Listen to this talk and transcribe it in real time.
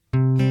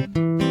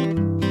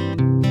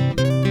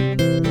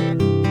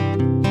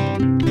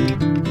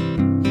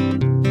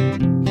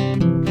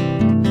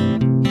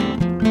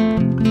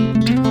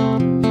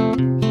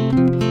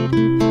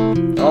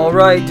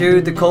right,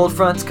 dude. The cold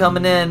front's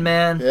coming in,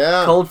 man.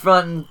 Yeah. Cold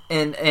front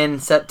in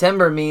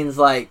September means,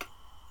 like,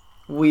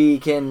 we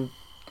can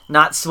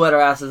not sweat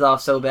our asses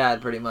off so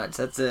bad, pretty much.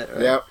 That's it.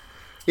 Right? Yep.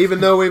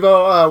 Even though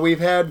we've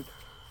had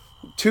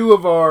two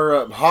of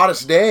our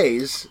hottest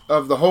days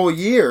of the whole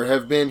year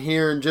have been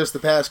here in just the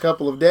past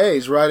couple of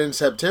days, right in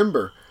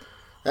September.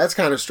 That's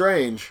kind of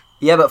strange.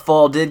 Yeah, but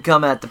fall did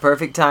come at the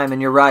perfect time,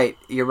 and you're right.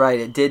 You're right.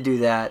 It did do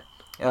that.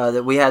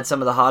 That we had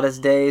some of the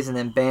hottest days, and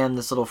then bam,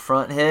 this little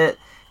front hit,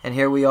 and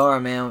here we are,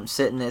 man.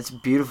 Sitting. It's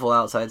beautiful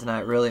outside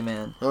tonight, really,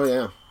 man. Oh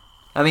yeah.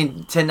 I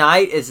mean,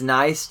 tonight is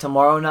nice.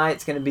 Tomorrow night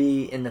it's going to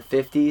be in the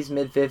 50s,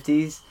 mid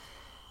 50s,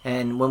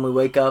 and when we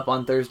wake up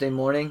on Thursday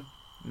morning,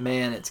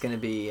 man, it's going to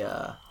be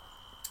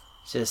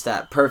just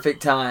that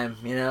perfect time,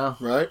 you know?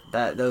 Right.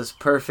 Those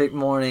perfect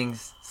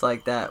mornings. It's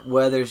like that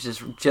weather's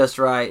just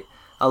right.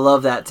 I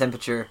love that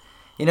temperature.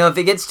 You know, if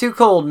it gets too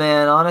cold,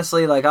 man,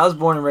 honestly, like I was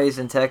born and raised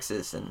in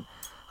Texas, and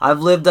I've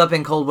lived up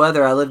in cold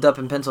weather. I lived up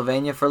in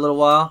Pennsylvania for a little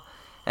while,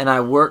 and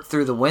I worked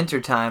through the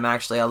winter time,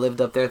 actually. I lived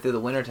up there through the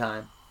winter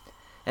time.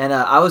 And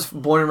I was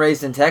born and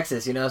raised in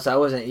Texas, you know, so I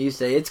wasn't used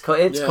to it.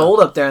 It's cold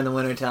up there in the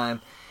winter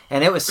time.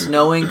 And it was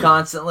snowing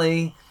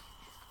constantly.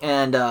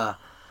 And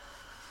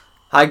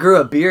I grew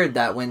a beard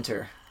that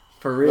winter.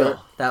 For real. Right.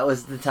 That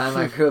was the time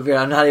I grew a beard.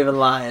 I'm not even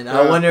lying.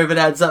 Yeah. I wonder if it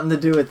had something to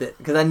do with it.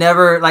 Because I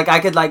never, like,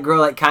 I could, like, grow,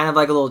 like, kind of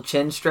like a little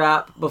chin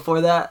strap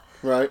before that.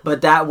 Right.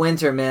 But that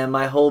winter, man,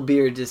 my whole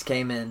beard just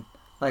came in,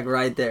 like,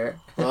 right there.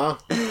 Huh?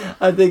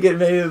 I think it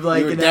may have,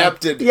 like... You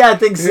adapted. Yeah, I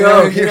think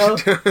so, you know?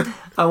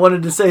 I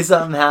wanted to say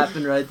something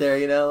happened right there,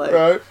 you know? Like,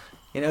 right.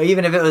 You know,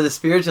 even if it was a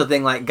spiritual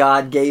thing, like,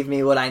 God gave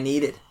me what I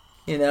needed,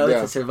 you know,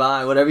 to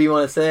survive. Whatever you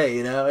want to say,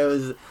 you know? It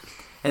was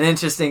an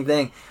interesting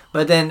thing.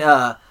 But then,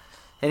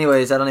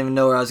 anyways, I don't even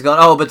know where I was going.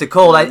 Oh, but the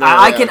cold,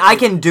 I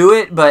can do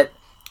it, but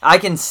I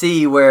can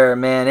see where,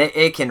 man,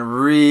 it can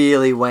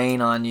really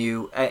wane on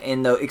you,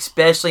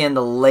 especially in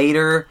the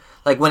later,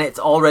 like when it's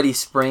already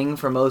spring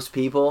for most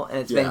people, and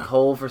it's been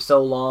cold for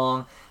so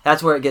long.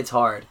 That's where it gets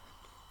hard.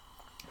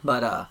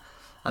 But,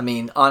 I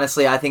mean,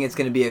 honestly, I think it's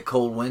going to be a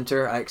cold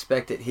winter. I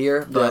expect it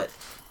here, but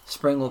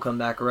spring will come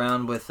back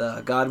around with,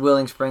 God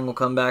willing, spring will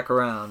come back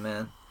around,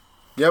 man.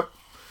 Yep.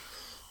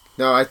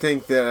 No, I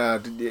think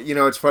that, you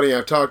know, it's funny.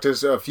 I've talked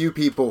to a few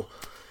people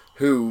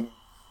who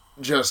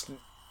just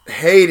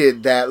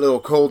hated that little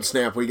cold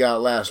snap we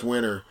got last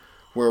winter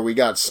where we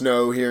got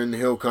snow here in the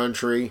hill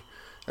country.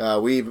 I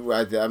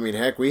mean,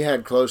 heck, we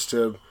had close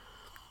to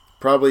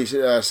probably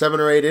 7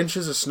 or 8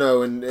 inches of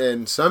snow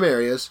in some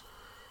areas.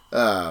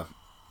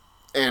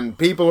 And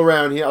people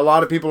around here, a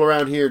lot of people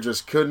around here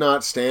just could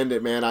not stand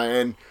it, man.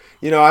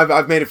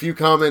 I've made a few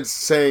comments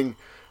saying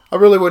I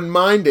really wouldn't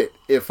mind it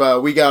if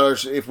we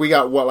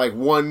got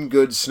one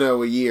good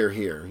snow a year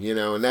here, you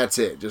know, and that's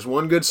it. Just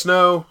one good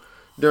snow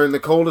during the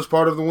coldest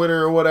part of the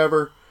winter or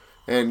whatever,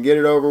 and get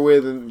it over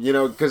with. And you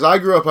know, because I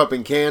grew up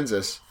in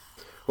Kansas.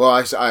 Well,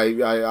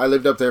 I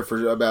lived up there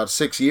for about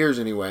 6 years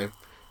anyway,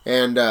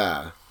 and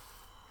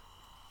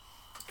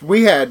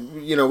we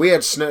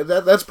had snow.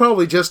 That's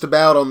probably just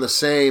about on the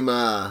same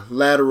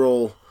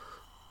lateral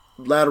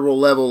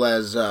level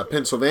as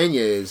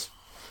Pennsylvania is.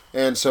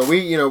 And so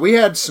we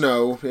had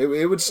snow.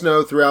 It would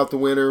snow throughout the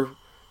winter,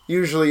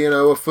 usually,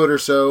 a foot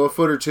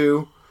or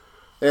two.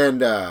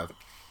 And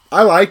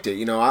I liked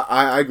it.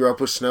 I grew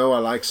up with snow. I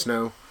like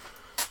snow.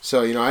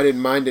 So, I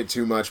didn't mind it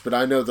too much. But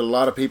I know that a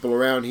lot of people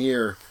around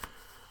here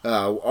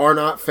are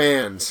not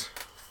fans.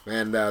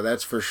 And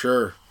that's for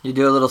sure. You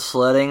do a little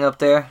sledding up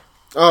there?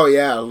 Oh,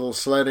 yeah, a little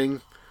sledding.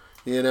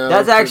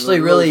 That's actually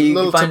a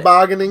little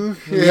tobogganing.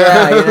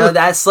 Yeah,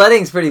 that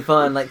sledding's pretty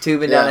fun, like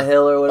tubing down a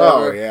hill or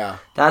whatever. Oh, yeah.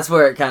 That's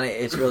where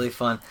it's really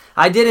fun.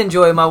 I did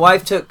enjoy, my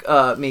wife took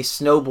me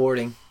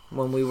snowboarding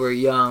when we were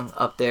young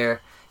up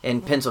there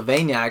in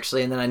Pennsylvania,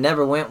 actually, and then I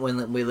never went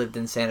when we lived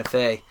in Santa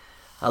Fe.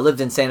 I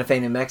lived in Santa Fe,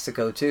 New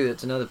Mexico, too.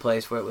 It's another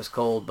place where it was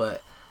cold,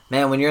 but,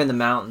 man, when you're in the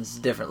mountains, it's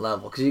a different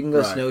level, because you can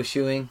go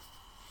snowshoeing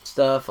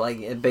stuff,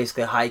 like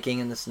basically hiking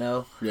in the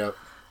snow. Yep.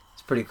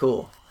 It's pretty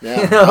cool.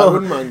 Yeah, I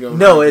wouldn't mind going.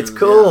 No, it's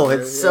cool.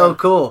 It's so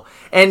cool.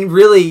 And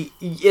really,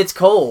 it's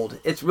cold.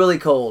 It's really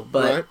cold.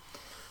 But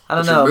I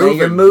don't know, man.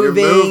 You're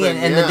moving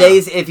and the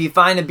days, if you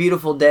find a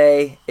beautiful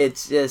day,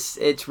 it's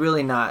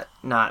really not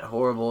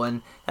horrible.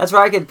 And that's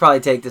where I could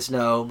probably take the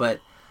snow. But,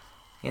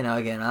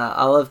 again,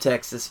 I love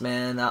Texas,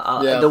 man.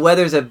 The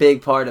weather's a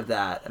big part of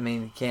that. I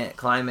mean,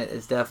 climate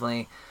is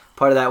definitely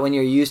part of that when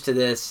you're used to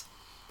this.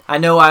 I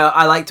know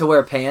I like to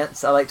wear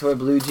pants. I like to wear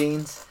blue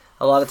jeans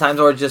a lot of times,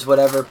 or just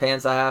whatever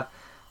pants I have.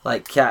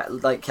 Like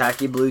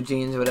khaki blue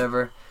jeans or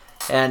whatever.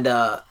 And,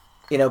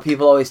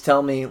 people always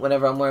tell me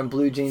whenever I'm wearing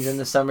blue jeans in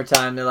the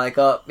summertime, they're like,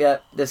 oh, yeah,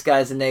 this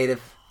guy's a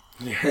native.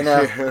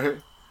 Because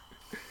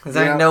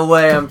there's no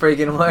way I'm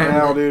freaking wearing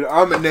it. Dude,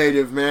 I'm a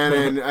native,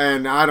 man,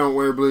 and I don't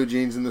wear blue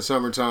jeans in the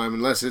summertime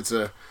unless it's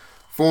a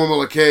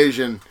formal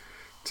occasion.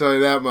 I'll tell you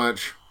that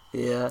much.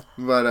 Yeah.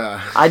 But,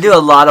 I do a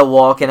lot of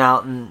walking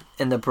out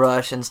in the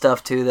brush and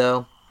stuff, too,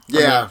 though.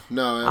 Yeah,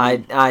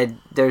 I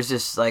there's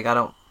just, like,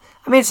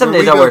 I mean, some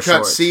days I wear shorts. When we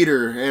go cut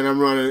cedar, and I'm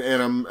running,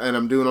 and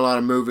I'm doing a lot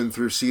of moving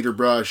through cedar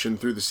brush and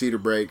through the cedar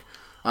break,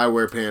 I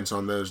wear pants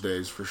on those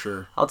days for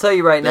sure. I'll tell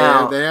you right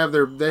now, they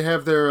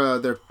have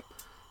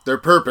their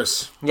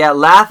purpose. Yeah,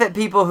 laugh at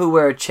people who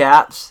wear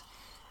chaps,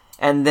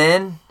 and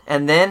then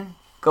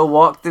go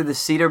walk through the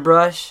cedar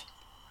brush.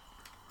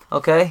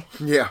 Okay?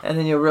 Yeah. And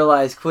then you'll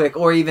realize quick,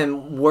 or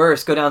even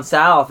worse, go down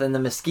south in the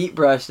mesquite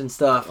brush and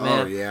stuff,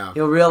 man. Oh, yeah.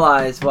 You'll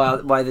realize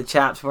why the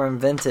chaps were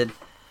invented.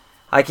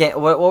 I can't.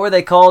 What were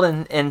they called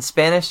in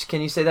Spanish?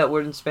 Can you say that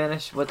word in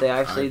Spanish? What they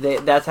actually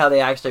that's how they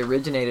actually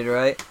originated,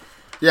 right?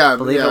 Yeah, I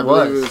believe it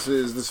was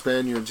the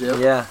Spaniards. Yeah.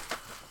 Yeah,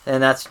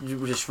 and that's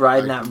just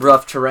riding that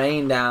rough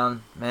terrain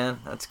down, man.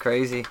 That's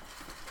crazy.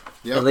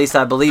 Yep. At least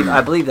I believe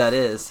that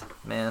is,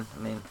 man. I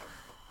mean,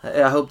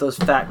 I hope those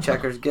fact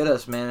checkers get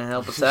us, man, and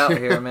help us out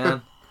here,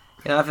 man.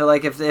 You know, I feel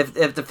like if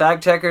the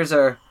fact checkers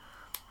are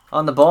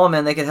on the ball,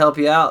 man, they could help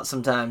you out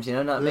sometimes. You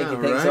know, not make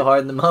you think so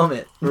hard in the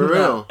moment. For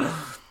real.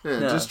 Yeah,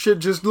 no.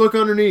 just look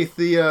underneath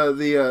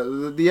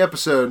the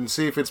episode and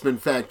see if it's been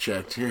fact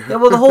checked. Yeah,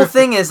 well, the whole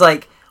thing is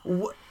like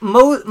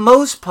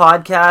most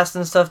podcasts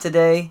and stuff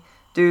today,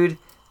 dude.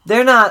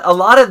 They're not. A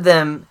lot of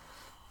them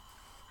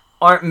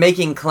aren't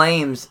making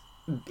claims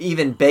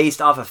even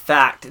based off of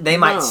fact. They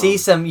might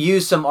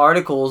use some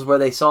articles where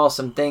they saw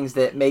some things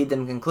that made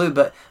them conclude,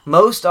 but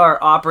most are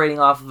operating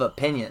off of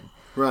opinion.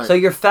 Right. So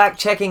you're fact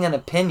checking an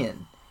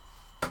opinion.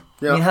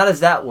 Yeah. I mean, how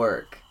does that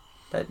work?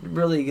 That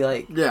really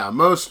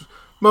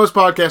Most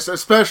podcasts,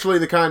 especially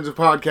the kinds of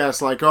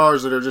podcasts like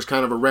ours that are just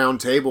kind of a round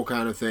table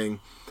kind of thing,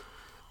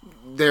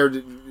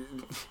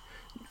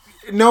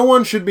 no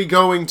one should be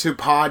going to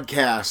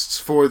podcasts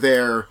for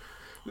their,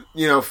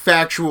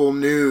 factual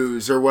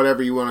news or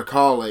whatever you want to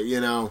call it.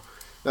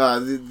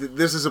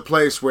 This is a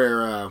place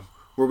where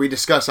we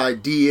discuss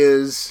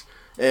ideas,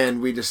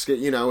 and we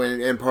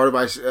and part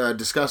of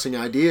discussing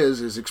ideas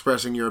is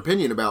expressing your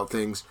opinion about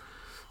things.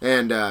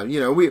 And,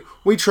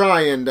 we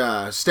try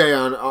and stay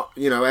on,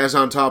 as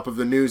on top of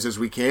the news as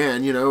we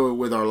can,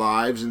 with our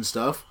lives and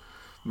stuff.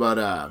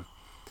 But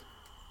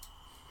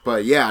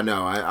yeah,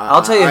 no,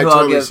 I'll tell you who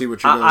totally I'll give. See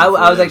what you're going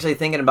I was actually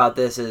thinking about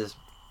this.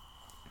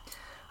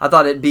 I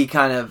thought it'd be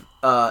kind of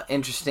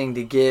interesting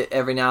to get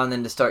every now and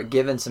then to start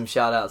giving some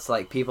shout outs,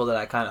 like people that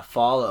I kind of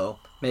follow,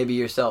 maybe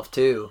yourself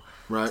too.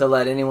 Right. To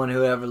let anyone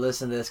who ever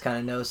listened to this kind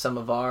of know some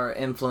of our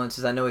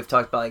influences. I know we've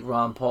talked about like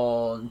Ron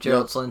Paul,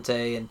 Gerald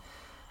Celente, and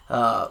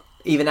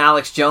even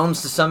Alex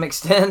Jones to some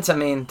extent. I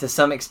mean, to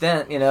some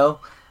extent,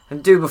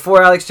 And dude,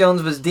 before Alex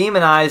Jones was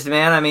demonized,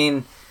 man, I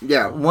mean,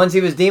 once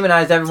he was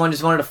demonized, everyone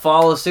just wanted to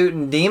follow suit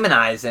and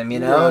demonize him,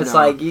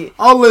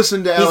 I'll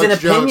listen to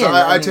Alex Jones.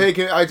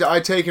 Opinion. I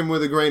take him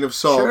with a grain of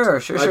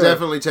salt. Sure. I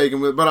definitely take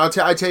him but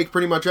I take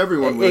pretty much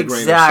everyone with a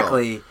grain of salt.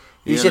 Exactly.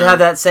 You should have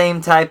that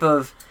same type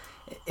of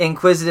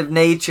inquisitive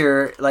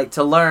nature, like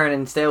to learn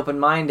and stay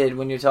open-minded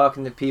when you're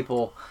talking to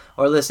people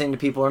or listening to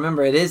people.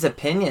 Remember, it is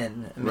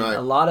opinion. I mean,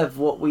 a lot of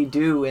what we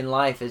do in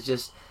life is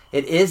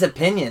it is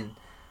opinion.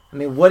 I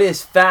mean, what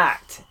is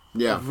fact?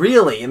 Yeah.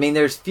 Really? I mean,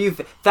 there's few...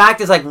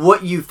 Fact is like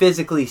what you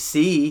physically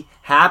see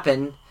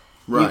happen.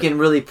 Right. You can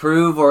really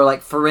prove, or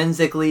like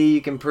forensically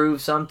you can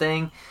prove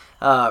something.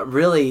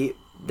 Really,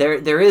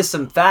 there is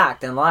some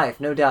fact in life,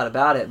 no doubt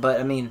about it. But,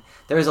 I mean,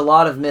 there's a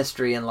lot of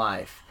mystery in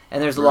life.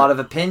 And there's a lot of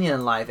opinion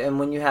in life. And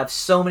when you have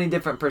so many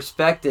different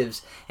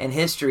perspectives and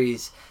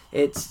histories,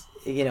 it's...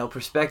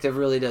 perspective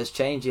really does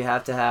change. You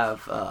have to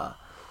have,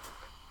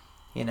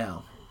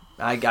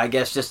 I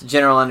guess just a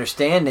general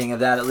understanding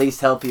of that at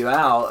least help you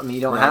out. I mean,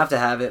 you don't have to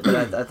have it,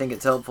 but I think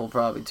it's helpful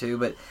probably too.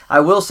 But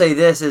I will say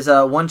this is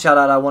one shout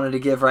out I wanted to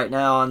give right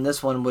now on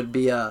this one would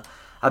be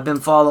I've been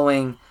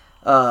following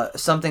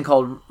something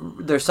called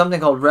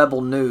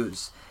Rebel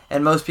News,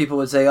 and most people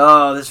would say,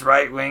 oh, this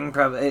right wing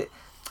probably.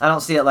 I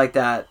don't see it like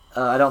that.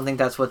 I don't think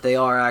that's what they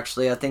are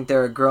actually. I think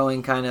they're a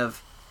growing kind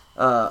of.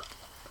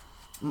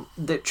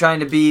 They're trying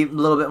to be a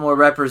little bit more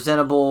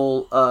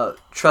representable,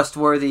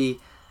 trustworthy,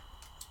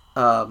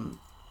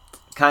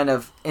 kind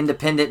of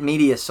independent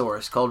media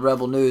source called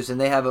Rebel News, and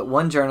they have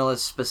one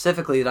journalist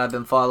specifically that I've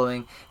been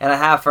following, and I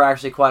have for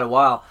actually quite a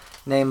while,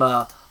 named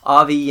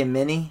Avi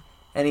Yemini,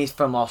 and he's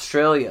from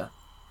Australia,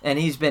 and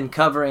he's been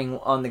covering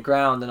on the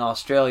ground in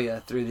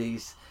Australia through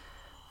these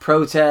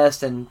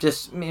protests, and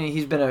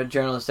he's been a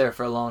journalist there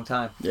for a long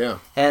time. Yeah.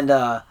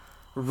 And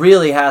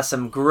really has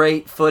some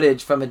great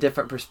footage from a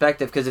different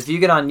perspective, because if you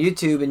get on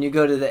YouTube and you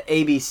go to the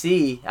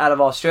ABC out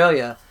of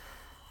Australia,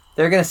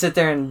 they're going to sit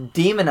there and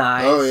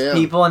demonize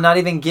people and not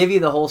even give you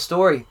the whole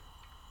story.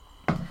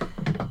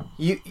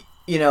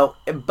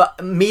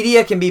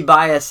 Media can be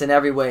biased in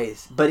every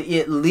ways, but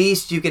at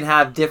least you can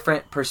have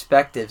different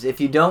perspectives. If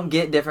you don't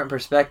get different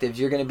perspectives,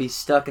 you're going to be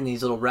stuck in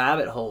these little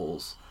rabbit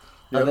holes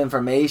of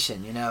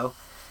information,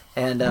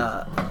 And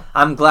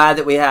I'm glad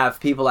that we have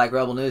people like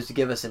Rebel News to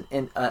give us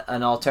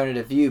an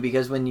alternative view,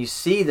 because when you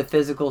see the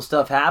physical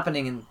stuff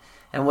happening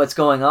and what's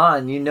going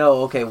on,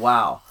 okay,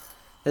 wow.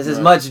 This is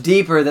much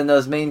deeper than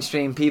those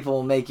mainstream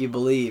people make you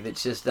believe.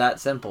 It's just that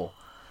simple.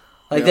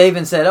 Like they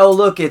even said, oh,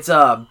 look, it's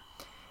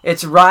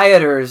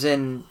rioters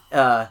in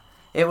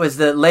it was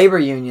the labor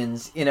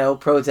unions,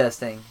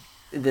 protesting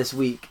this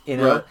week,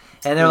 Right.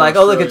 and they're like,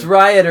 oh, look, it's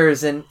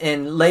rioters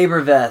in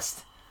labor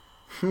vest.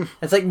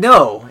 It's like,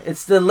 no,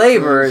 it's the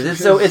laborers.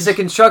 It's the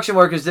construction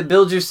workers that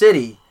build your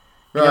city.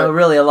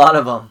 Really a lot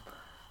of them,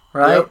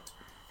 right? Yep.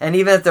 And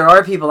even if there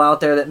are people out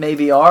there that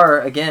maybe are,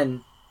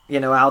 again,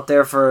 out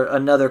there for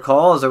another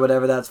cause or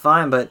whatever, that's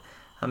fine. But,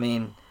 I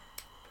mean,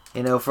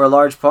 for a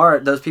large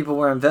part, those people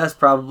wearing vests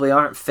probably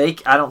aren't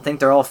fake. I don't think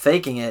they're all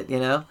faking it,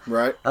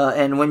 Right.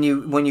 And when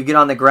you get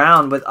on the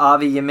ground, with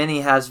Avi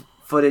Yemini has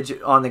footage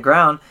on the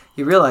ground,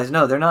 you realize,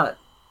 no, they're not.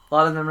 A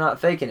lot of them are not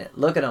faking it.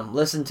 Look at them.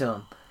 Listen to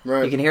them.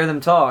 Right. You can hear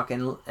them talk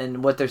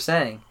and what they're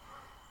saying,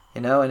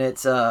 and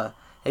it's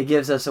it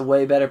gives us a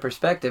way better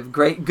perspective.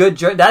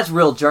 That's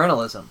real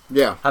journalism.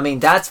 Yeah. I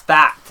mean, that's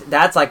fact.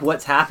 That's like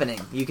what's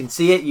happening. You can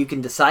see it, you can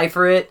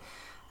decipher it,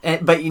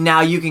 but now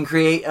you can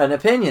create an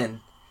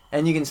opinion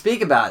and you can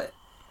speak about it,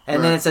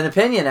 and then it's an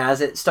opinion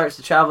as it starts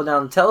to travel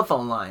down the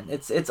telephone line.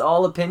 It's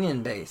all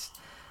opinion based.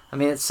 I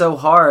mean, it's so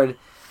hard.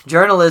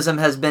 Journalism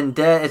has been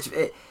dead.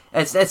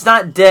 It's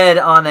not dead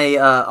on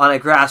a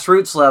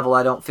grassroots level,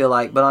 I don't feel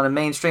like, but on a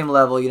mainstream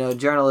level,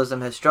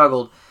 journalism has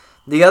struggled.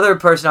 The other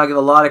person I'll give a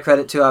lot of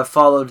credit to,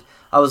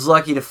 I was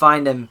lucky to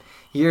find him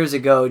years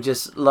ago,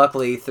 just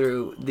luckily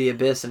through the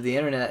abyss of the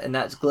internet, and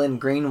that's Glenn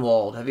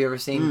Greenwald. Have you ever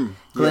seen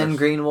Glenn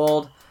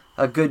Greenwald?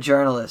 A good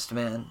journalist,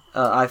 man.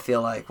 I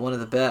feel like one of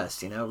the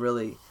best.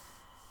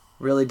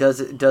 Really does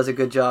a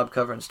good job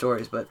covering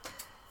stories. But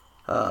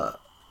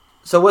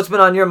so what's been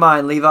on your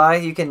mind, Levi?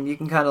 You can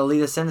kind of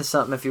lead us into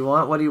something if you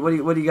want. What do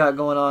you got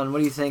going on?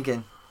 What are you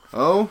thinking?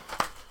 Oh,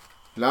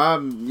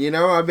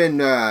 I've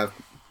been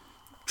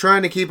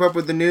trying to keep up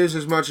with the news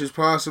as much as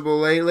possible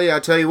lately. I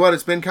tell you what,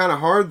 it's been kind of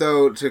hard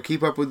though to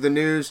keep up with the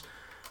news.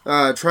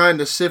 Trying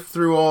to sift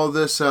through all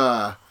this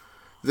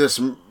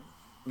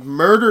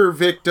murder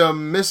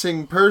victim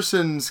missing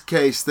persons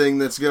case thing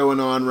that's going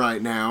on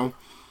right now.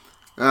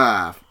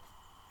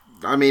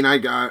 I mean,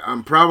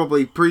 I'm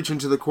probably preaching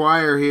to the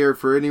choir here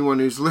for anyone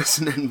who's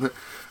listening, but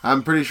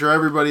I'm pretty sure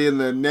everybody in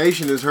the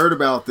nation has heard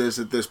about this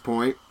at this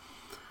point.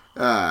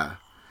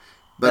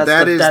 But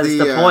that's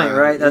the point,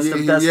 right? That's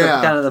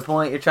kind of the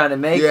point you're trying to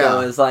make,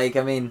 though, is like,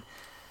 I mean,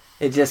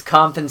 it just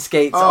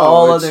confiscates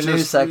all other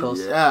news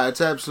cycles. Yeah, it's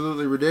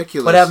absolutely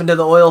ridiculous. What happened to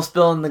the oil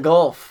spill in the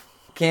Gulf?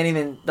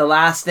 The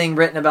last thing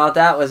written about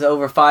that was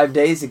over 5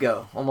 days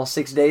ago, almost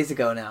 6 days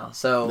ago now.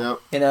 So,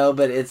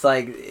 but it's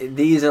like,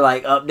 these are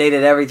like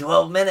updated every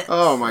 12 minutes.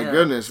 Oh my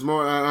goodness.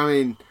 More, I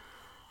mean,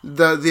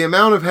 the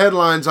amount of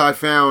headlines I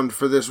found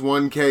for this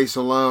one case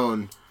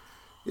alone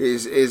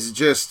is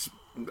just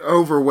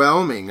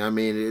overwhelming. I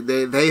mean,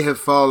 they have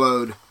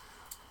followed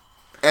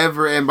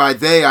and by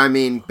they I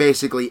mean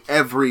basically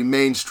every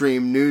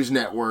mainstream news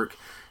network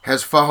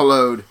has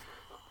followed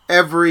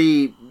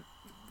every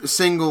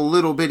single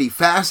little bitty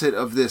facet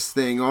of this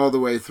thing all the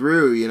way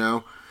through,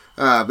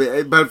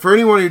 but for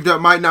anyone who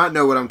might not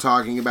know what I'm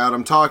talking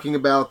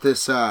about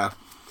this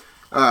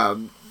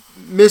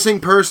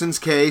missing persons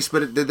case,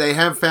 but they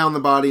have found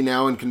the body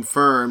now and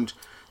confirmed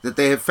that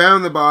they have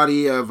found the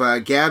body of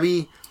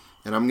Gabby,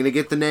 and I'm going to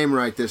get the name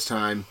right this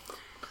time,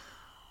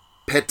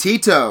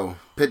 Petito.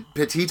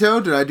 Petito?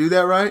 Did I do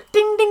that right?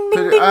 Ding, ding,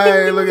 ding, ding,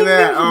 hey, ding, look ding, at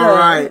that. Ding, all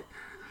right.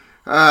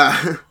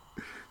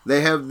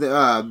 They have,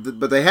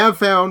 but they have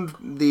found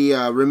the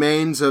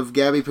remains of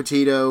Gabby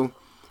Petito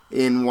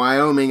in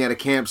Wyoming at a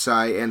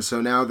campsite, and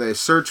so now the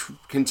search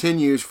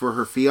continues for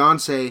her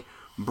fiance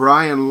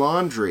Brian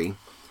Laundrie,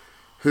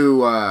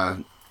 who,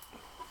 I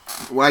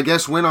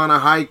guess went on a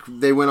hike.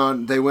 They went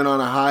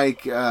on a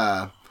hike.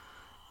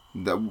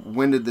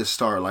 When did this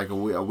start? Like a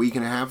week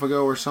and a half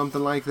ago or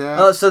something like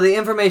that? So the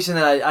information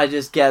that I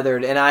just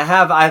gathered, and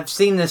I've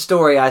seen this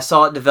story. I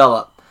saw it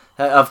develop.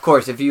 Of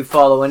course, if you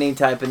follow any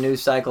type of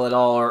news cycle at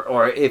all,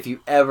 or if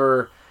you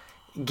ever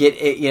get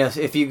it,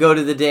 if you go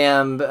to the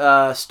damn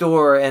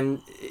store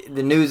and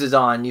the news is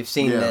on, you've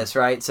seen this,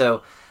 right?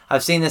 So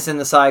I've seen this in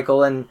the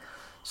cycle, and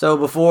so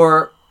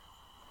before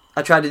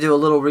I tried to do a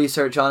little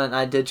research on it, and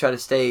I did try to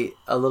stay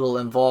a little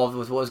involved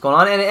with what was going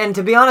on. And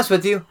to be honest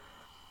with you,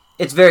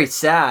 it's very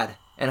sad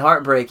and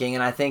heartbreaking,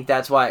 and I think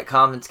that's why it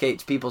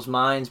confiscates people's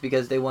minds,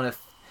 because they want to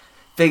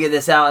figure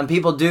this out. And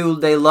people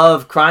they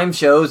love crime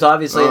shows,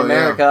 obviously, in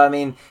America. Yeah. I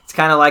mean, it's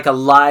kind of like a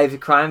live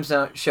crime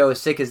show,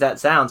 as sick as that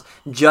sounds.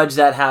 Judge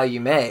that how you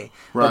may.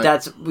 Right. But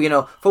that's,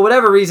 for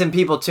whatever reason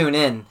people tune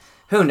in.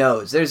 Who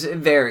knows? It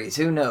varies.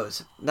 Who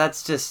knows?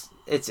 That's just,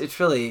 it's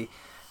really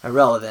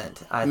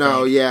irrelevant, I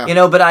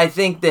think. But I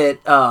think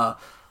that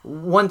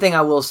one thing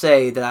I will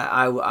say that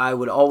I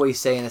would always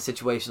say in a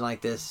situation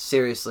like this,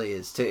 seriously,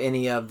 is to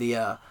any of the,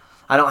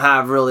 I don't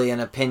have really an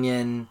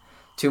opinion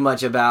too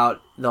much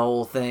about the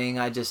whole thing.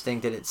 I just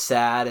think that it's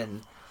sad,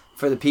 and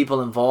for the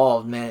people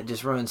involved, man, it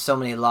just ruins so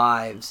many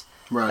lives.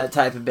 Right. That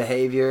type of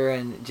behavior,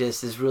 and it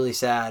just is really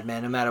sad,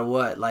 man. No matter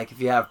what, like,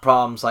 if you have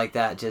problems like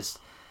that, just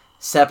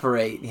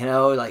separate,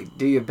 like,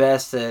 do your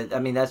best to, I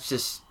mean, that's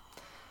just,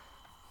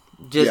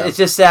 It's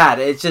just sad.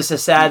 It's just a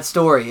sad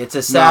story. It's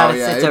a sad.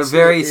 It's a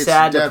very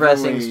sad,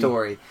 depressing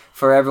story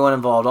for everyone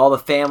involved. All the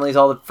families,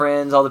 all the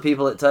friends, all the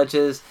people it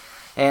touches,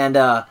 and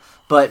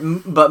but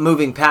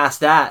moving past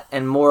that,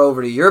 and more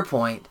over to your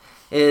point,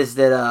 is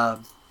that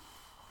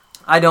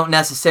I don't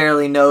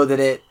necessarily know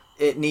that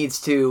it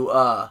needs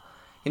to.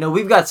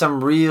 We've got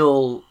some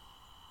real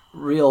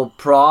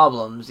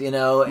problems. Right.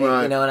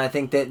 And I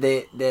think that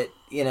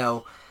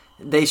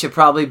they should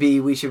probably be.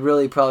 We should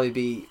really probably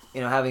be.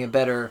 Having a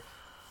better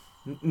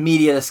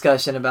media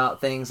discussion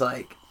about things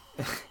like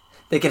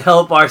they can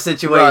help our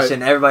situation,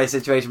 right. Everybody's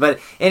situation.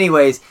 But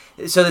anyways,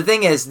 so the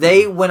thing is,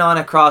 they went on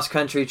a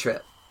cross-country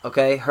trip,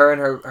 okay? Her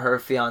and her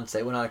fiance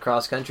went on a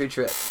cross-country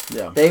trip.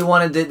 Yeah.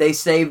 They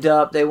saved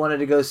up, they wanted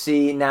to go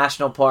see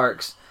national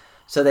parks,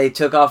 so they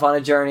took off on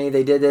a journey,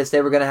 they did this, they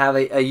were going to have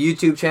a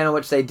YouTube channel,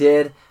 which they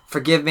did.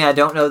 Forgive me, I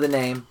don't know the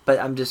name, but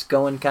I'm just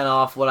going kind of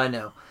off what I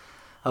know.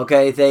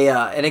 Okay, they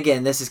and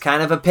again, this is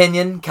kind of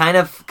opinion, kind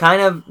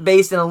of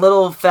based in a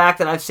little fact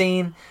that I've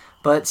seen,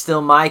 but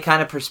still my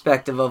kind of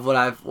perspective of what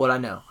I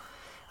know.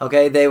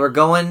 Okay, they were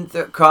going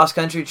cross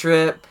country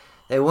trip.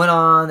 They went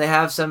on. They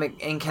have some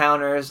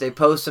encounters. They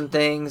post some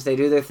things. They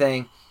do their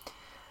thing.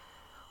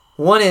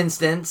 One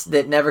instance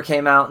that never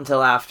came out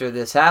until after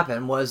this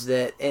happened was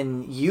that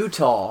in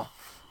Utah,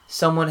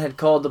 someone had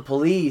called the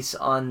police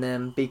on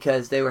them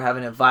because they were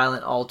having a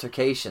violent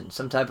altercation,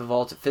 some type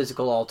of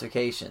physical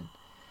altercation.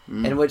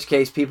 In which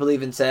case, people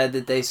even said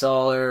that they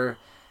saw her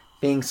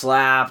being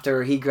slapped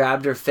or he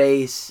grabbed her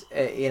face.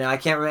 I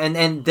can't remember.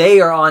 And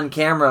they are on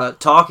camera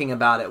talking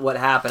about it, what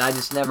happened. I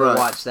just never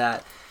watched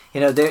that.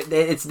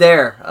 It's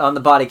there on the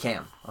body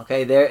cam.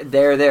 Okay, they're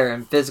there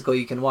in physical.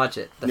 You can watch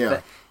it.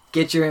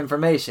 Get your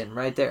information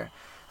right there.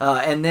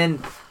 And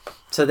then,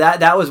 so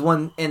that was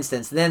one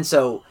instance. Then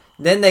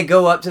they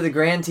go up to the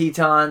Grand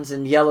Tetons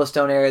in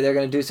Yellowstone area. They're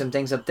going to do some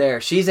things up there.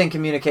 She's in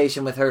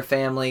communication with her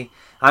family.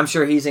 I'm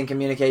sure he's in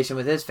communication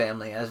with his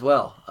family as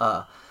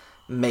well.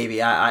 Maybe.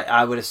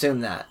 I would assume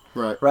that.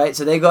 Right?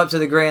 So they go up to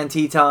the Grand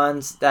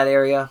Tetons, that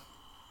area.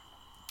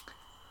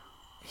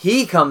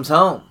 He comes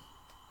home.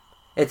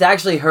 It's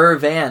actually her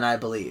van, I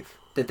believe,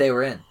 that they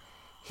were in.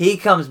 He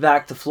comes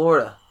back to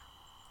Florida.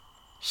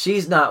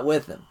 She's not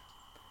with him.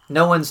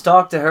 No one's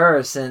talked to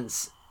her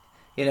since,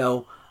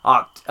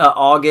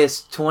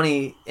 August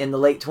 20, in the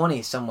late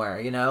 20s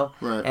somewhere,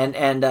 Right.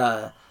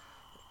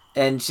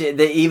 And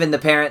even the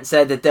parents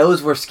said that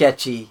those were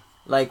sketchy,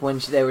 like when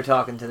they were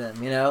talking to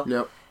them,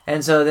 Yep.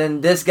 And so then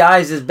this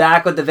guy's just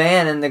back with the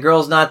van and the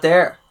girl's not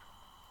there,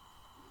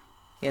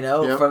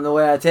 from the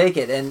way I take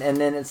it. And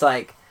then it's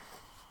like,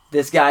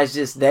 this guy's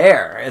just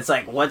there. It's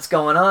like, what's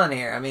going on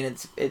here? I mean,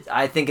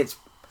 I think at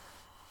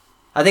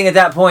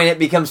that point it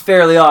becomes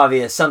fairly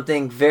obvious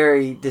something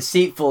very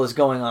deceitful is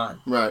going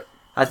on. Right.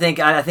 I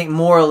think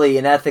morally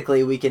and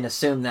ethically we can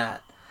assume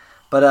that.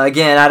 But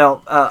again, I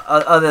don't.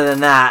 Other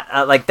than that,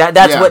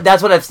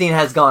 that's what I've seen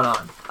has gone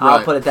on.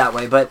 I'll put it that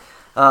way. But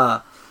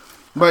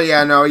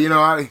yeah, no,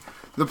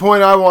 the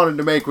point I wanted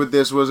to make with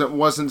this was it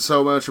wasn't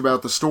so much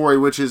about the story,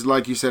 which is,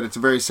 like you said, it's a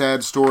very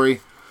sad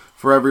story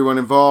for everyone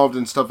involved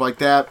and stuff like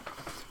that.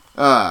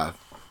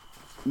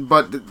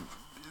 But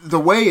the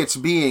way it's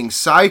being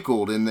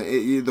cycled and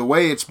the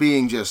way it's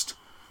being just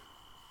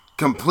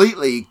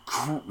completely,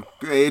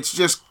 it's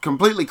just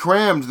completely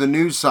crammed the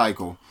news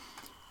cycle.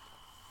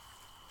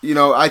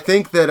 I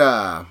think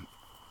that,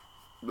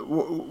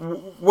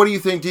 what do you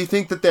think? Do you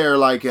think that they're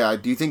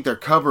do you think they're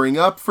covering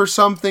up for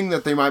something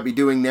that they might be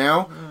doing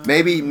now?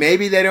 Maybe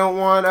they don't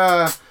want,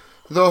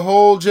 the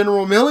whole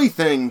General Milley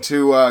thing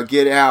to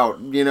get out,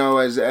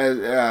 as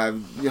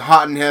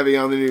hot and heavy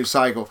on the news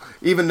cycle.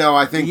 Even though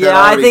I think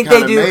I think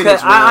they do.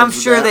 I'm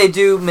sure they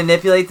do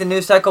manipulate the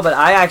news cycle, but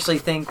I actually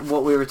think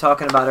what we were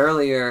talking about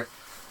earlier.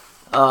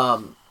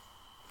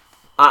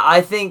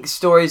 I think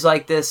stories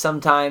like this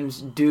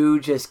sometimes do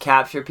just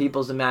capture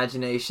people's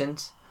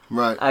imaginations.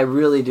 Right. I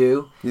really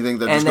do. You think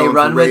they're just going for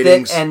run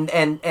ratings? with it,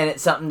 and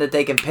it's something that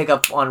they can pick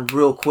up on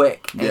real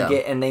quick,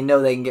 and they know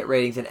they can get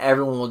ratings, and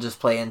everyone will just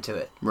play into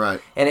it.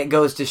 Right. And it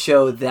goes to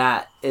show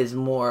that is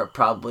more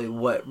probably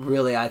what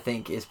really I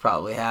think is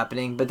probably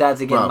happening. But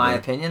that's again my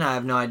opinion. I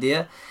have no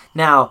idea.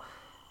 Now,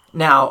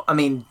 I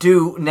mean,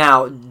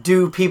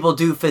 do people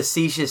do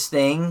facetious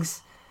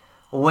things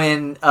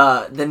when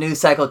the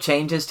news cycle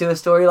changes to a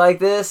story like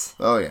this?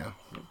 Oh yeah.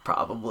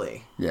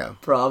 Probably. Yeah.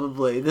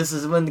 Probably. This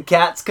is when the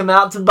cats come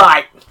out to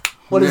bite.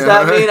 What does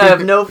that mean? I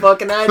have no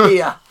fucking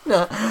idea.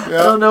 I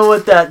don't know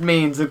what that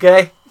means,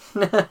 okay?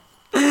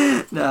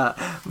 No.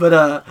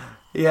 But,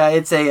 yeah,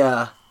 it's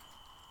a,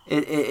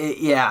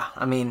 yeah,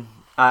 I mean,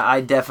 I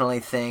definitely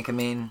think, I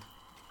mean,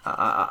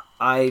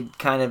 I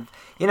kind of,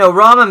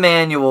 Rahm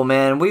Emanuel,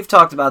 man, we've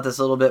talked about this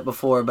a little bit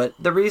before, but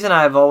the reason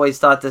I've always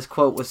thought this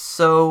quote was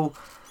so,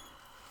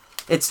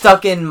 it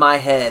stuck in my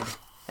head.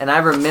 And I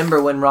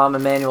remember when Rahm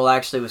Emanuel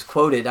actually was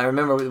quoted. I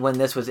remember when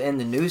this was in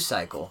the news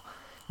cycle,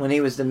 when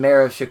he was the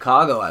mayor of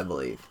Chicago, I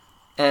believe.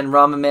 And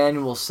Rahm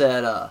Emanuel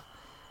said,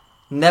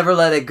 never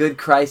let a good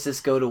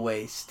crisis go to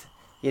waste.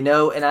 And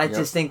I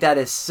just think that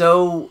is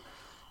so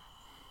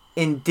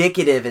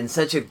indicative and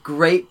such a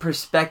great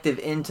perspective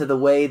into the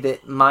way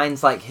that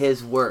minds like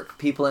his work,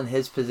 people in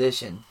his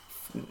position,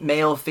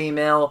 male,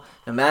 female,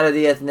 no matter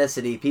the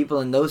ethnicity, people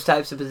in those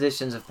types of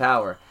positions of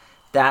power,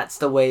 that's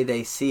the way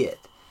they see it.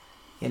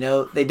 You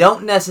know, they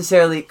don't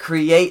necessarily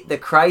create the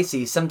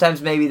crises.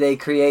 Sometimes maybe they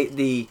create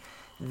the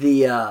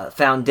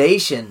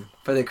foundation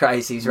for the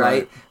crises,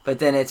 right? But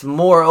then it's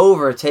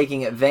moreover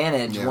taking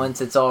advantage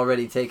once it's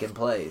already taken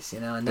place,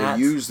 you know. And they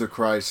use the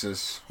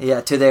crisis, to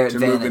their advantage, to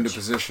move into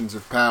positions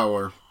of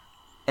power.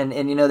 And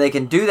you know, they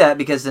can do that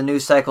because the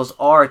news cycles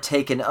are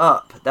taken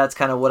up. That's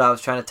kind of what I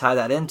was trying to tie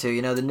that into.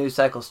 You know, the news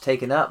cycle's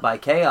taken up by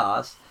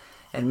chaos,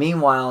 and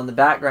meanwhile in the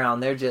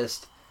background they're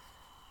just,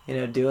 you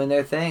know, doing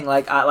their thing.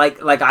 Like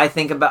I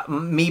think about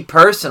me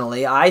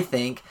personally. I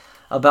think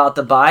about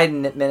the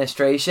Biden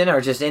administration,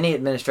 or just any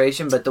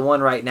administration, but the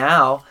one right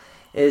now,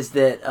 is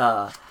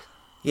that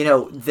you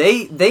know,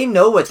 they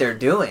know what they're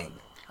doing.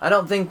 I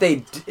don't think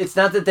it's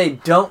not that they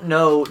don't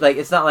know. Like,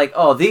 it's not like,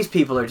 oh, these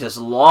people are just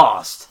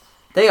lost.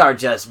 They are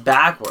just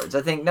backwards.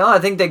 I think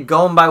they're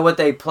going by what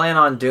they plan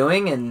on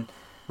doing, and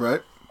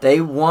they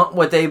want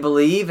what they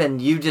believe,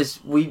 and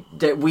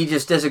we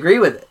just disagree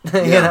with it.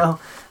 You know,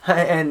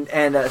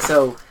 and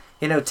so,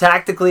 you know,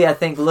 tactically, I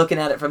think looking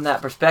at it from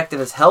that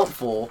perspective is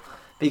helpful,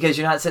 because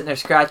you're not sitting there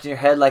scratching your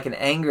head like in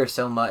anger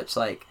so much.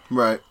 Like,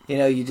 you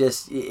know,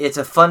 it's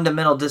a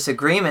fundamental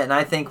disagreement. And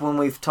I think when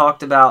we've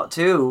talked about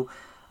too,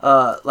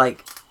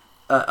 like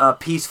a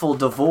peaceful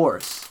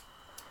divorce,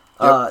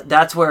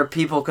 that's where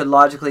people could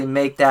logically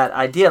make that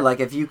idea. Like,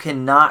 if you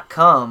cannot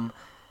come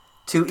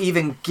to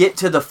even get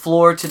to the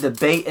floor to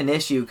debate an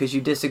issue because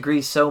you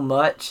disagree so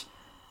much,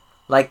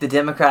 like the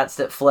Democrats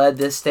that fled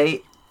this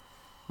state,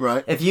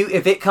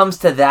 if it comes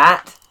to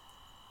that,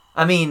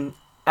 I mean,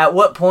 at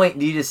what point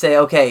do you just say,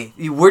 okay,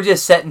 we're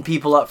just setting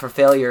people up for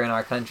failure in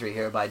our country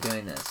here by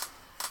doing this?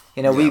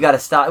 You know, we got to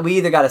stop. We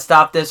either got to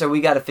stop this, or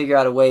we got to figure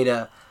out a way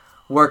to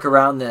work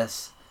around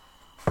this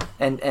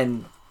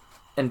and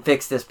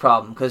fix this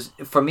problem. Because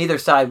from either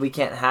side, we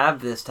can't have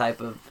this type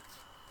of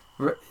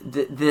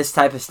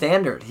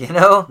standard. You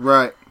know,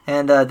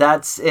 And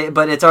that's it.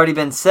 But it's already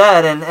been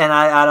said, and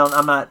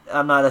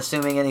I'm not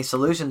assuming any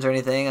solutions or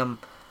anything.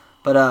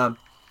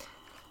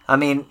 I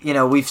mean, you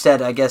know, we've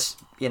said, I guess,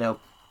 you know,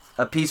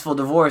 a peaceful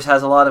divorce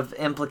has a lot of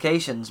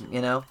implications, you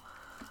know.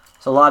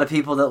 So a lot of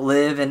people that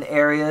live in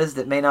areas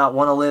that may not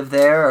want to live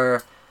there,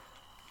 or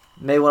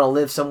may want to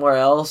live somewhere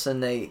else,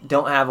 and they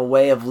don't have a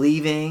way of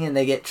leaving, and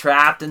they get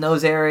trapped in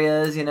those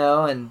areas, you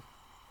know. And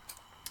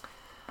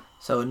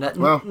so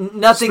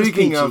nothing's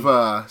speaking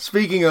peachy.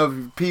 Speaking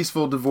of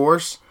peaceful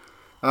divorce,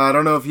 I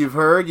don't know if you've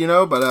heard, you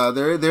know, but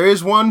there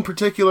is one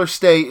particular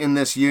state in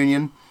this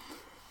union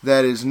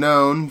that is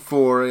known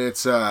for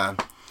its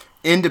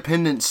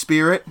independent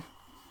spirit.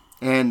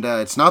 And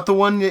it's not the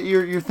one that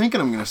you're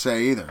thinking I'm going to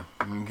say either.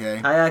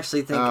 Okay. I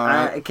actually think.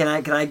 Can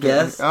I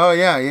guess? Oh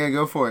yeah,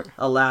 go for it.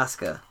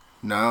 Alaska.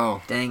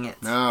 No. Dang it.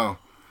 No.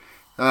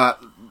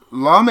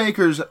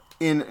 Lawmakers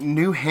in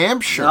New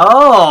Hampshire.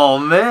 Oh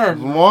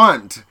man.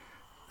 Want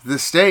the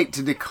state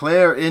to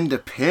declare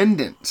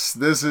independence.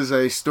 This is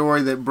a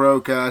story that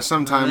broke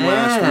sometime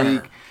last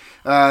week.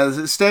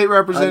 The state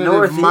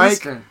representative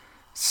Mike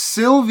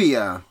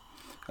Sylvia,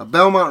 a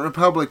Belmont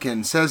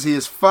Republican, says he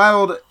has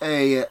filed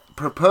a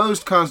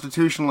proposed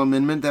constitutional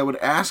amendment that would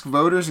ask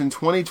voters in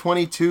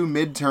 2022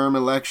 midterm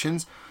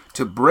elections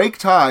to break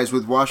ties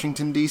with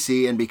Washington,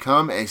 D.C. and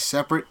become a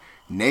separate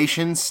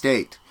nation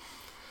state.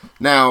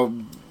 Now,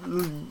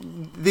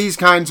 these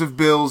kinds of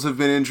bills have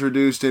been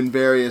introduced in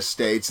various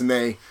states, and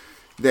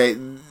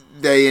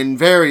they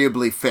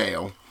invariably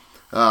fail,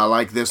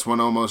 like this one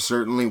almost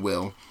certainly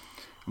will.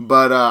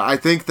 But I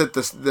think that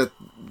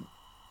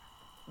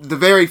the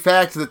very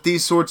fact that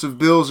these sorts of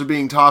bills are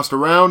being tossed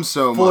around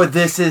so much. For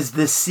this is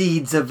the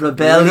seeds of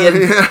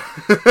rebellion.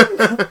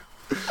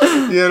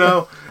 You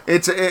know,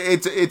 it's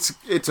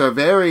a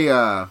very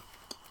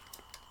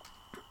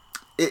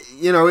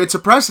it's a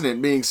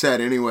precedent being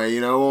set anyway.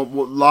 You know,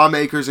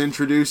 lawmakers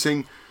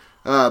introducing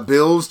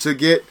bills to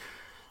get,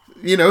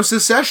 you know,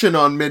 secession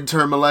on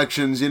midterm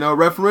elections. You know,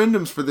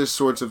 referendums for this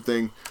sorts of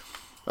thing.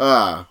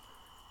 Now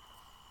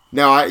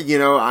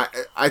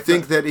I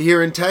think that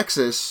here in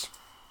Texas.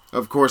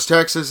 Of course,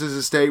 Texas is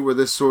a state where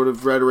this sort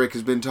of rhetoric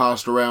has been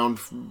tossed around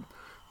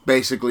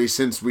basically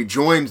since we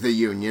joined the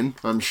Union,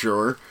 I'm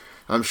sure.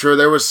 I'm sure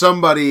there was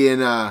somebody in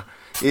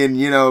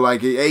you know,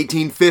 like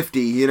 1850,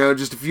 you know,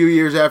 just a few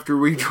years after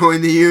we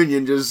joined the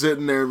Union, just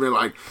sitting there and being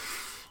like,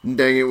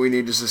 dang it, we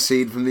need to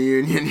secede from the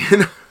Union, you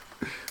know.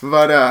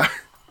 But,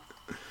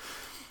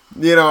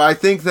 you know, I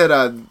think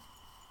that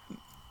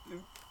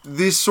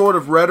this sort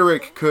of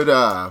rhetoric could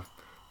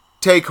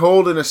take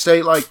hold in a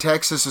state like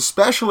Texas,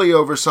 especially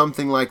over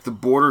something like the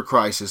border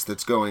crisis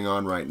that's going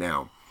on right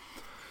now.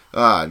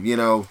 You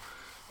know,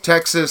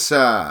 Texas,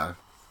 I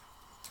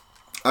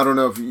don't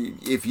know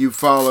if you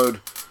followed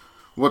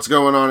what's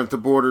going on at the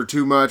border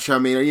too much. I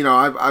mean, you know,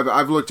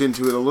 I've looked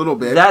into it a little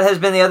bit. That has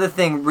been the other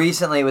thing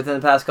recently within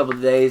the past couple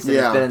of days that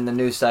has been in the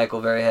news cycle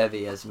very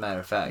heavy, as a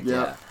matter of fact.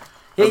 Yeah.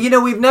 Yeah,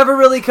 we've never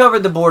really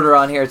covered the border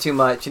on here too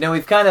much.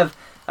 We've kind of,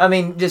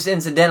 just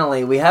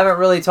incidentally, we haven't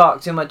really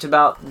talked too much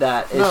about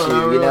that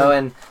issue, really.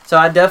 And so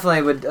I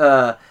definitely would,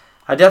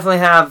 I definitely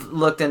have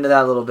looked into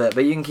that a little bit,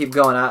 but you can keep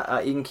going.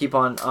 You can keep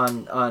on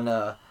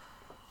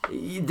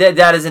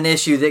that is an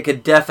issue that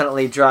could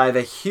definitely drive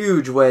a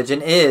huge wedge,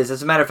 and is.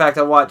 As a matter of fact,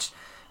 I watched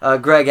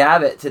Greg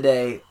Abbott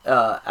today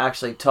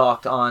actually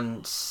talked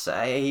on,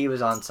 he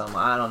was on some,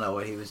 I don't know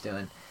what he was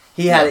doing.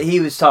 He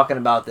was talking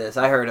about this.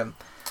 I heard him.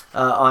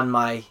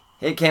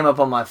 It came up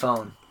on my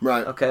phone.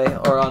 Right. Okay,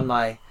 or on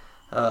my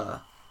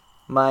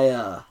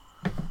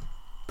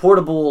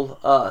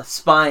portable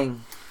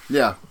spying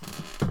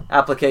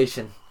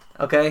application.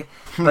 Okay,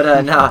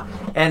 but nah.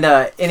 And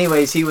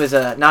anyways, he was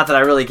not that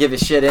I really give a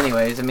shit.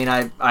 Anyways,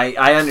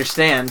 I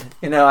understand.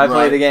 I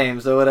play the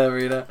game, so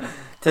whatever.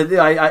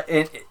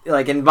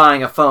 Like in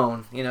buying a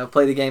phone,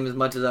 play the game as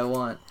much as I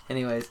want.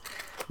 Anyways,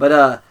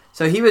 but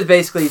so he was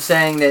basically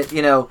saying that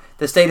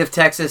the state of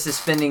Texas is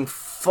spending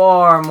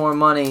far more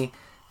money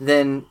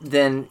than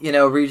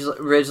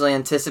originally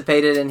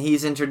anticipated, and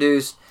he's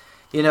introduced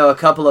a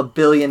couple of $1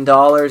 billion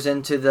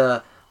into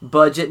the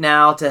budget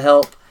now to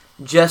help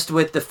just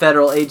with the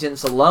federal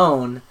agents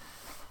alone,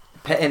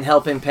 and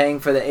helping paying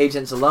for the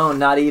agents alone,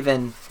 not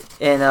even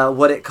in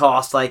what it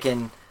costs, like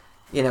in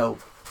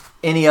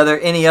any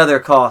other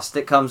cost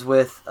that comes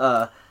with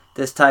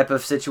this type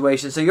of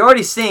situation. So you're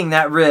already seeing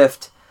that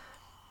rift,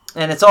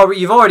 and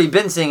you've already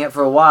been seeing it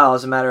for a while,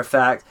 as a matter of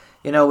fact.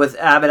 With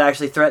Abbott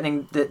actually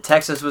threatening that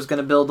Texas was going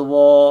to build the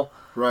wall.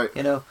 Right.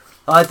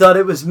 I thought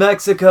it was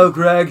Mexico,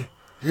 Greg.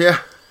 Yeah.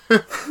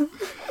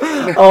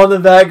 All in the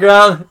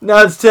background.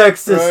 Now it's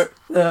Texas. Right.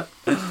 Yeah.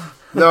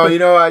 No,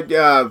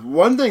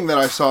 one thing that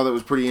I saw that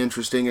was pretty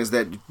interesting is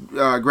that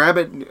Grab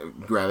it.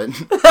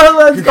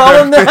 Let's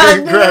call him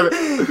that. Grab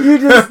it. You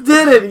just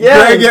did it,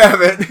 yeah. Greg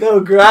Abbott. No,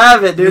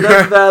 grab it, dude.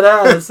 That's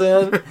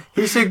badass, man.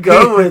 He should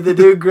go with it,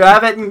 dude.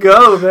 Grab it and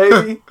go,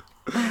 baby.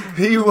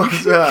 He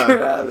was.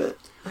 Grab it.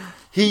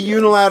 He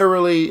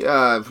unilaterally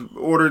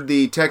ordered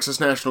the Texas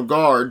National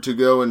Guard to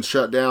go and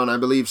shut down, I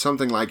believe,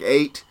 something like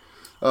 8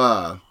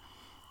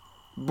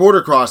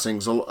 border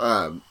crossings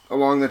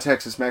along the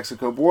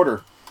Texas-Mexico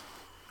border.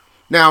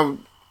 Now,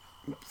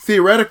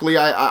 theoretically,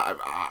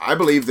 I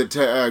believe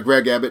that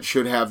Greg Abbott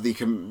should have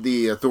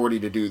the authority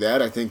to do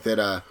that. I think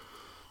that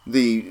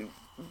the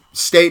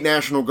state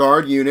National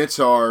Guard units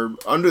are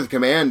under the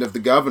command of the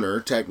governor,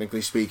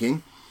 technically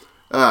speaking.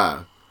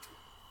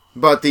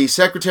 But the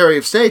Secretary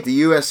of State, the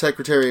U.S.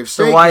 Secretary of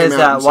State... So why is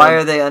that? Why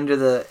are they under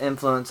the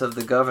influence of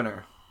the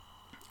governor?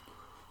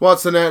 Well,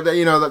 it's the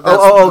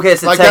okay.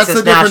 It's the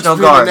Texas National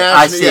Guard.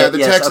 I see it. The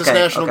Texas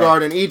National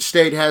Guard, and each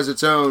state has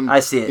its own.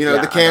 I see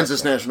it. The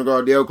Kansas National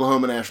Guard, the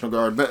Oklahoma National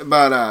Guard,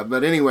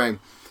 but anyway,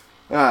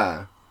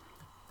 oh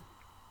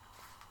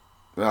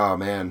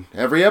man!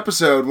 Every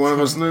episode, one of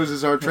us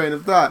loses our train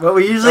of thought. But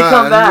we usually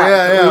come back.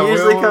 Yeah, we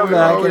usually come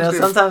back.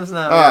 Sometimes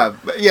not.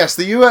 But yes,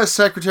 the U.S.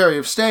 Secretary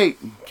of State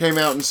came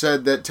out and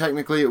said that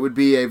technically it would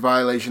be a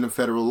violation of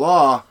federal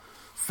law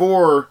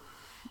for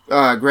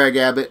Greg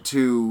Abbott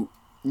to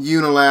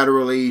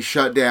unilaterally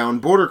shut down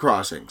border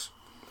crossings.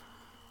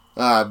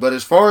 But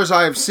as far as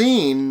I've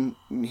seen,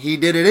 he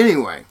did it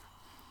anyway.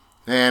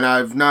 And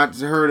I've not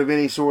heard of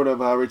any sort of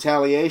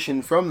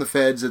retaliation from the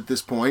feds at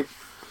this point.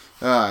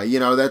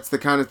 That's the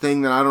kind of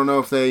thing that I don't know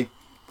if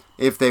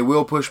they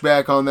will push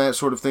back on that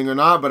sort of thing or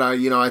not. But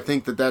I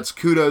think that that's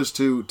kudos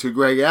to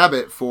Greg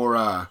Abbott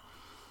for,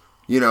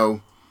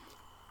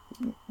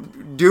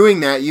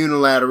 doing that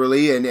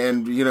unilaterally, and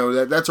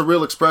that's a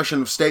real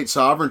expression of state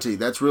sovereignty.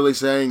 That's really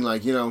saying,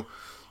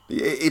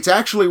 it's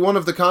actually one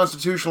of the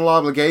constitutional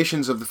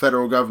obligations of the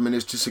federal government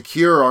is to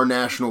secure our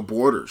national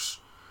borders.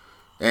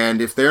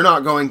 And if they're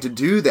not going to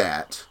do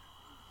that,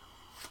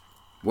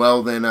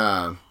 well then,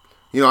 I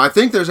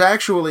think there's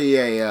actually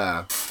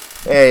a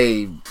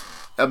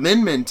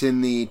amendment in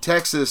the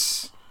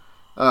Texas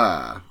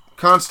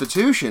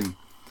Constitution,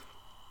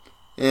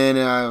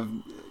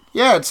 and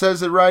it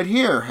says it right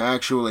here,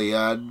 actually.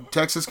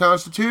 Texas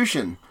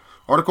Constitution,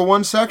 Article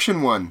 1,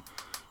 Section 1.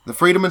 The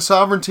freedom and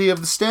sovereignty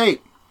of the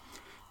state.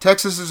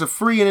 Texas is a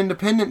free and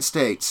independent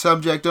state,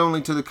 subject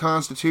only to the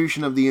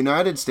Constitution of the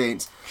United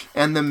States,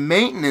 and the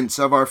maintenance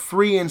of our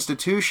free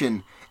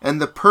institution and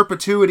the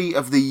perpetuity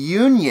of the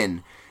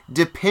Union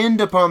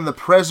depend upon the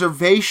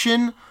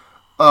preservation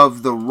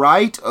of the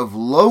right of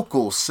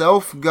local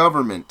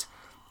self-government,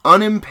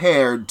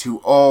 unimpaired to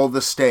all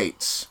the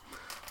states.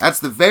 That's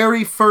the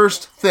very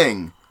first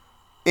thing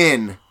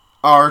in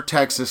our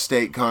Texas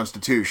state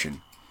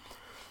constitution,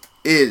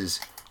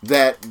 is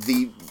that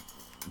the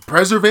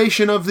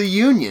preservation of the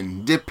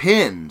Union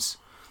depends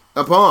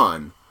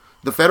upon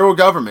the federal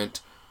government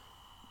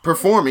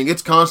performing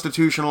its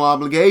constitutional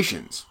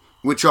obligations,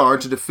 which are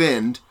to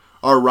defend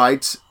our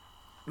rights,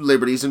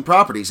 liberties, and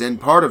properties.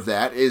 And part of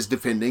that is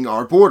defending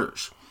our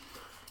borders.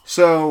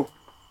 So,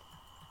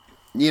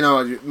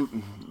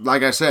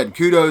 like I said,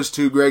 kudos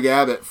to Greg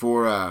Abbott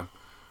for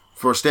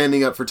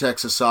standing up for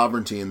Texas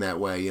sovereignty in that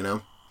way,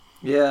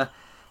 Yeah.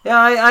 Yeah,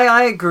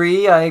 I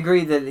agree. I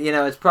agree that,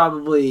 it's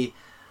probably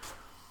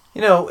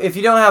if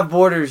you don't have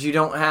borders, you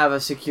don't have a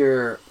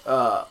secure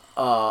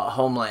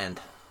homeland.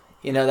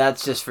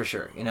 That's just for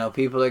sure.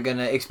 People are going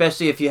to,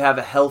 especially if you have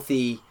a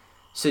healthy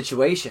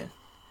situation.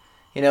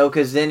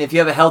 Because then if you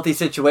have a healthy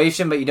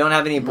situation but you don't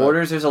have any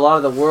borders, there's a lot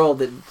of the world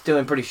that's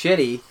doing pretty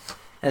shitty.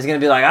 And it's going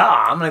to be like,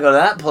 I'm going to go to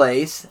that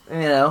place.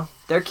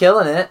 They're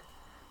killing it.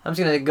 I'm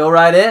just going to go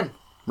right in.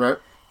 Right.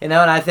 And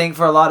I think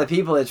for a lot of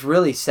people, it's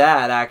really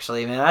sad,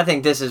 actually. Man, I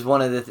think this is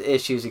one of the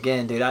issues,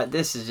 again, dude.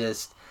 This is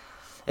just,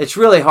 it's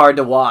really hard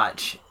to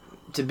watch,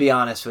 to be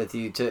honest with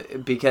you,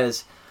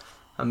 because,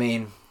 I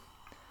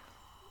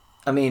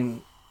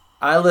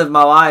live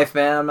my life,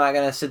 man. I'm not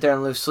going to sit there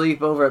and lose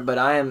sleep over it, but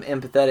I am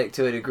empathetic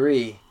to a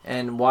degree.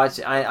 And watch,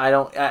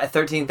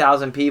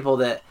 13,000 people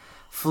that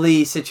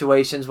flee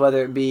situations,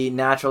 whether it be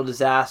natural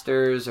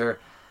disasters or,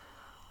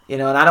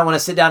 and I don't want to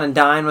sit down and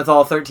dine with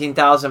all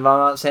 13,000, but I'm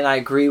not saying I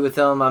agree with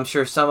them. I'm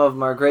sure some of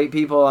them are great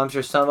people. I'm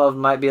sure some of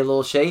them might be a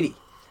little shady.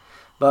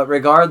 But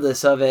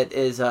regardless of it,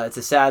 it's a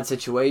sad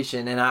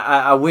situation. And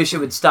I wish it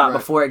would stop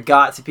before it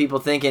got to people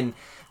thinking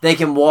they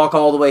can walk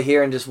all the way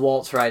here and just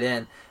waltz right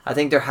in. I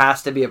think there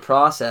has to be a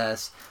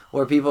process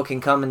where people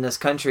can come in this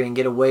country and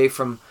get away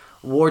from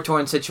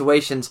war-torn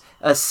situations,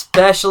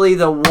 especially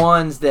the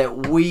ones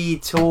that we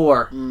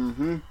tour.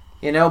 Mm-hmm.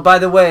 By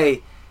the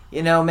way,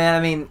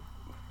 man,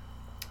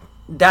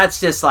 that's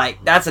just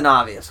that's an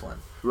obvious one.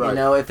 Right.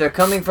 If they're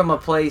coming from a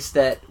place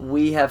that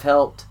we have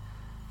helped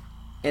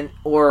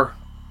or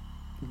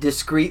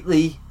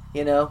discreetly,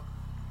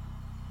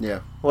 Yeah.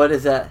 What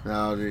is that?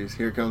 Oh, jeez.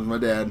 Here comes my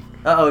dad.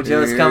 Uh-oh,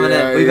 Joe's coming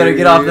in. We better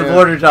get off the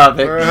border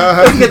topic.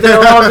 Let's get the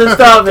hell off this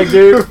topic,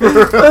 dude.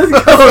 Let's go.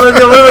 What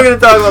are we going to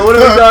talk about? What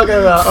are we talking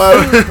about?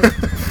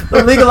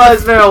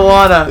 Legalize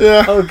marijuana.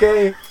 Yeah.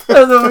 Okay?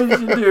 That's what we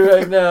should do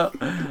right now.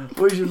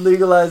 We should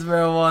legalize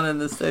marijuana in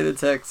the state of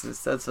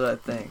Texas. That's what I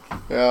think.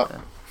 Yeah.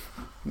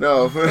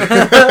 No.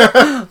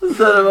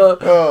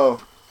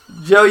 Oh.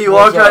 Joe, you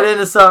walked right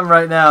into something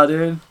right now,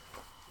 dude.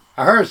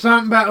 I heard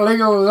something about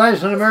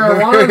legalization of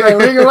marijuana. They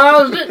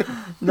legalized it?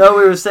 No,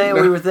 we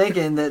were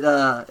thinking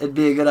that it'd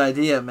be a good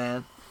idea,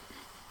 man.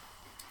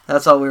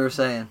 That's all we were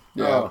saying.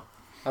 Yeah. Oh,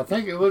 I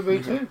think it would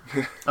be too.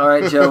 All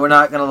right, Joe, we're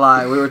not going to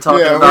lie. We were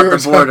talking about the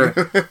border.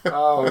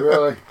 Oh,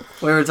 really?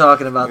 We were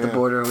talking about the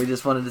border. We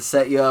just wanted to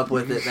set you up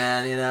with it,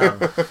 man,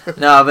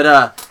 No,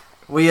 but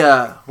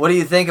what do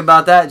you think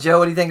about that, Joe?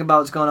 What do you think about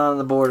what's going on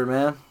the border,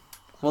 man?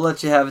 We'll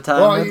let you have a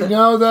time with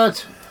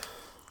it.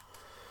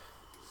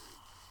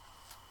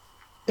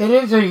 It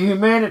is a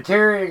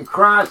humanitarian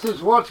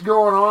crisis. What's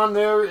going on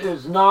there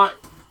is not,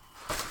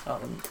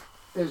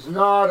 it's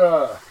not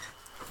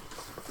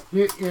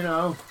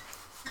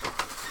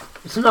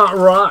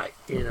right,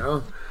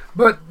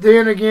 But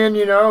then again,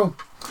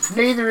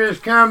 neither is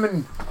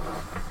coming,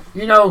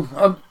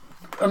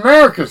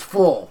 America's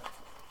full.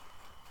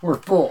 We're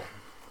full.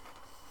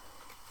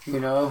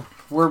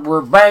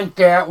 We're banked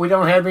out. We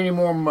don't have any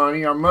more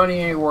money. Our money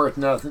ain't worth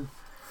nothing.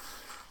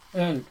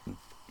 And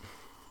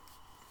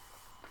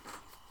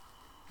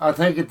I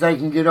think if they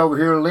can get over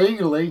here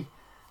legally,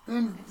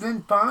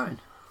 then fine.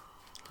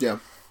 Yeah.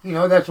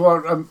 That's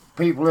what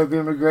people have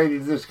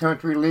immigrated to this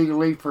country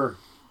legally for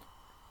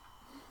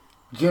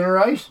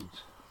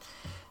generations.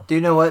 Do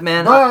you know what,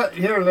 man? But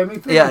here, let me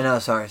finish. Yeah, no,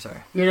 sorry.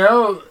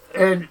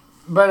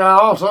 But I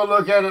also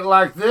look at it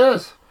like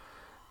this.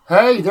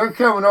 Hey, they're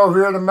coming over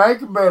here to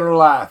make a better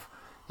life.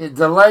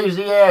 The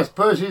lazy ass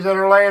pussies that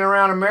are laying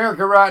around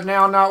America right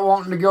now not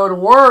wanting to go to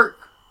work.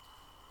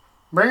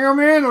 Bring them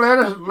in. Let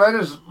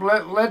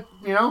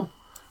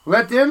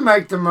them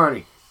make the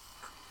money.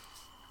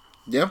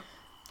 Yeah.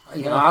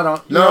 I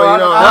don't.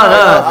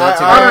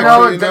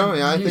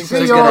 You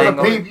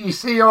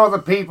see all the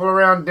people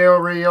around Del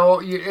Rio.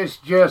 It's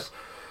just,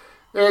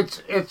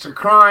 it's a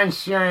crying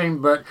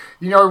shame. But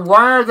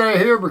why are they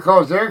here?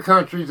 Because their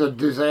country's a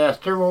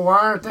disaster. Well, why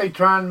aren't they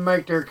trying to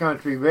make their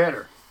country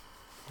better?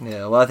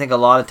 Yeah. Well, I think a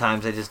lot of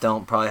times they just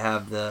don't probably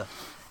have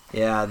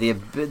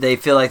they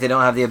feel like they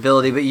don't have the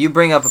ability. But you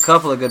bring up a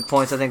couple of good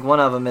points. I think one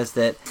of them is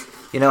that,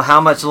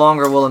 how much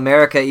longer will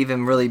America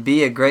even really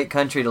be a great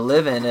country to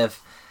live in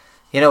if,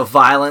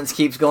 violence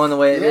keeps going the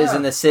way it is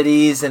in the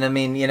cities. And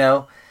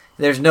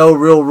there's no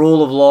real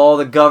rule of law.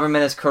 The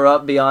government is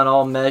corrupt beyond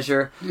all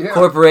measure. Yeah.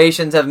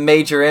 Corporations have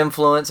major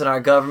influence in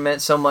our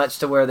government, so much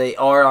to where they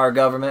are our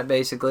government,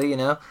 basically,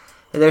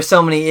 There's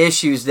so many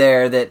issues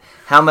there that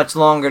how much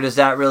longer is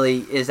that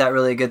really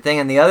a good thing?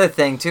 And the other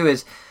thing, too,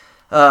 is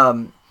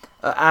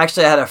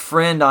actually I had a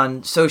friend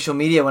on social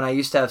media when I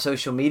used to have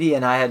social media,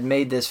 and I had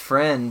made this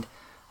friend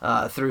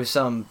through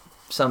some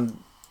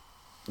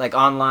like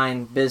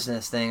online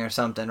business thing or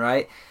something,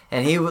 right?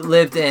 And he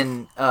lived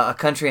in a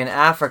country in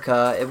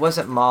Africa. It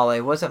wasn't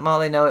Mali. Was it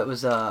Mali? No, it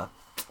was man,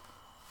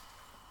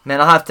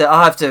 I'll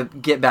have to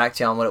get back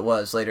to you on what it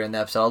was later in the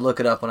episode. I'll look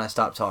it up when I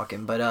stop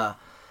talking. But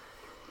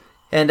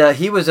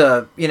he was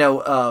a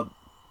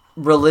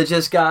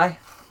religious guy,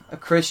 a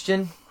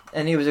Christian,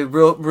 and he was a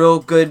real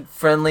good,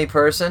 friendly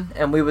person.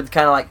 And we would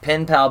kind of like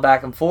pen pal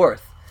back and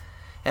forth,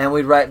 and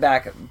we'd write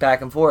back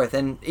and forth.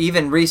 And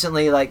even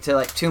recently, like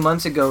 2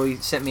 months ago, he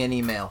sent me an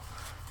email,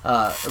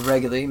 a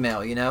regular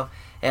email, you know.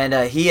 And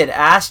he had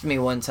asked me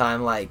one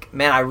time, like,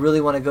 man, I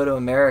really want to go to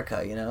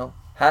America, you know.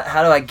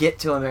 How do I get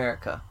to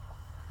America?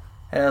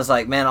 And I was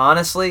like, man,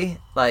 honestly,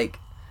 like,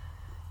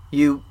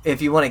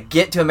 if you want to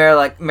get to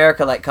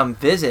America, like, come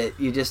visit,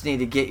 you just need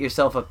to get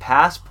yourself a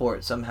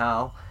passport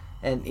somehow.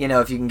 And, you know,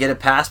 if you can get a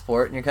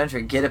passport in your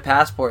country, get a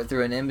passport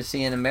through an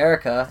embassy in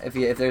America.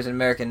 If there's an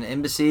American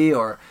embassy,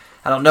 or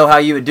I don't know how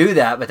you would do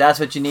that, but that's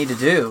what you need to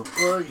do.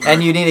 Well, yeah.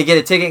 And you need to get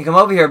a ticket and come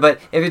over here. But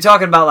if you're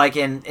talking about like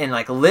in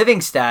like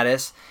living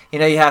status, you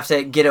know, you have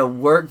to get a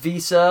work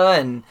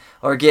visa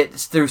or get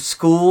through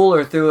school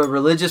or through a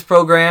religious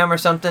program or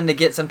something to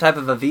get some type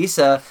of a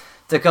visa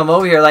to come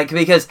over here. Like,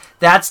 because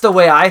that's the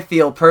way I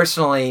feel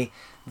personally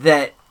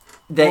that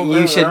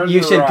you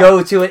should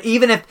go to it.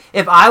 Even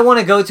if I want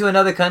to go to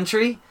another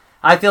country,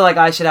 I feel like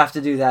I should have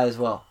to do that as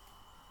well.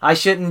 I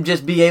shouldn't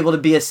just be able to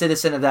be a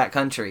citizen of that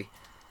country.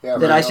 Yeah,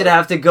 that I should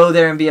have to go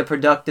there and be a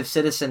productive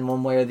citizen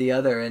one way or the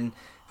other and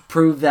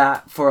prove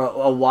that for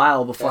a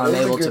while before I'm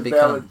able to become.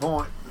 Valid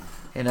point.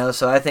 You know,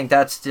 so I think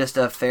that's just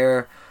a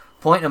fair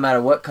point no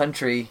matter what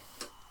country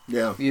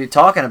you're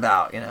talking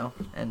about, you know.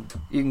 And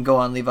you can go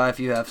on, Levi, if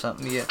you have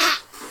something. Yeah.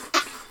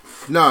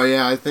 No,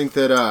 yeah, I think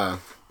that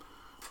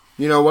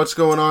you know, what's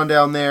going on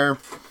down there,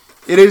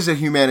 it is a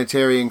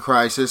humanitarian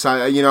crisis.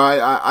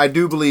 I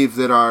do believe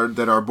that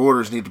our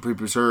borders need to be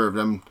preserved.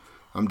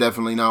 I'm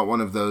definitely not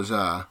one of those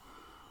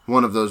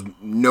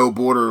no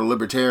border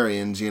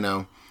libertarians, you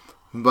know.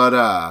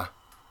 But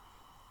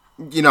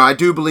you know, I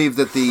do believe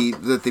that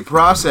the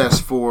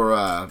process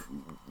for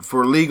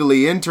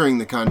legally entering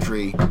the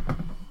country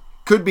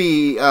could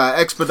be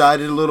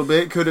expedited a little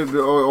bit, could have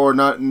or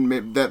not.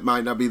 That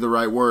might not be the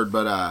right word,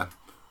 but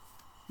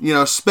you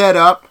know, sped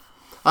up.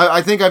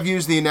 I think I've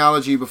used the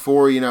analogy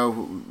before, you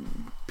know,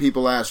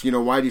 people ask, you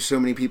know, why do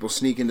so many people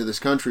sneak into this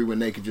country when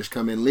they could just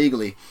come in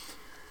legally?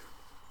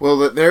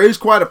 Well, there is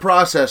quite a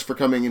process for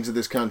coming into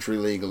this country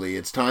legally.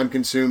 It's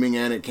time-consuming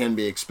and it can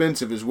be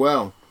expensive as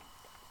well.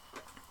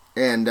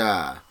 And,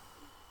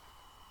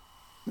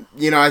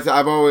 you know, I've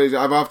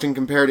often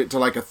compared it to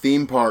like a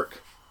theme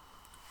park.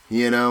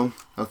 You know,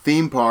 a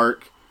theme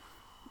park.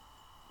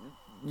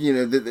 You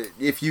know,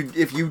 if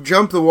you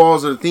jump the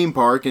walls of a theme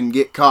park and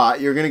get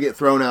caught, you're going to get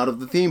thrown out of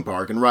the theme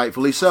park, and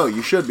rightfully so.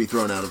 You should be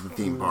thrown out of the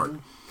theme park.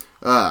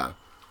 But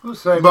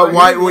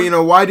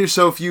why do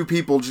so few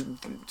people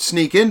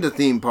sneak into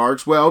theme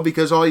parks? Well,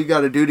 because all you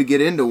got to do to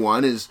get into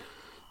one is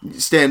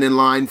stand in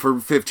line for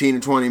 15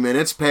 to 20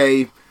 minutes,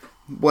 pay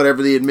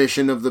whatever the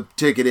admission of the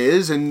ticket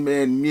is, and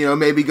you know,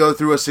 maybe go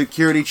through a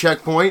security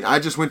checkpoint. I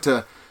just went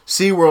to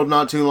SeaWorld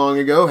not too long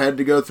ago, had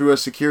to go through a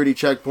security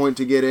checkpoint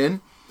to get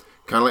in.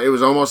 Kind of like, it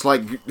was almost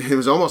like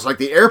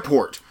the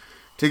airport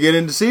to get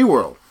into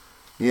SeaWorld,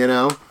 you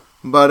know.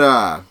 But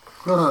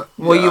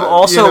well, you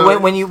also, you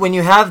know, when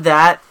you have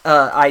that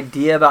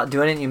idea about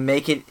doing it, and you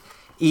make it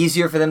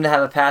easier for them to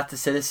have a path to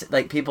citizen,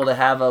 like people to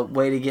have a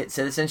way to get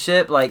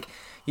citizenship. Like,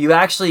 you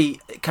actually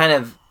kind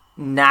of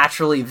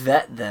naturally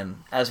vet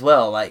them as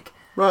well, like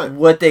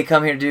what they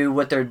come here to do,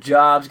 what their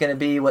job's going to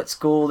be, what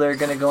school they're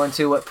going to go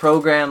into, what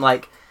program.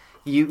 Like,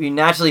 you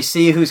naturally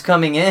see who's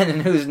coming in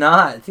and who's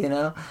not. You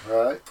know,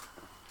 right.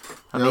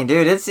 I mean,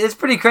 dude, it's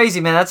pretty crazy,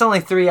 man. That's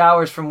only 3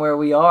 hours from where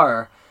we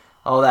are.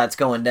 All that's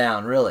going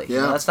down, really. Yeah.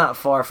 You know, that's not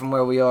far from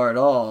where we are at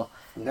all.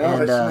 No,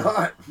 and, it's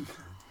not.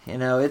 You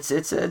know,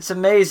 it's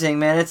amazing,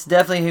 man. It's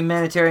definitely a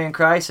humanitarian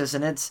crisis,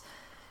 and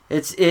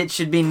it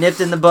should be nipped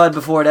in the bud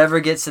before it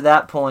ever gets to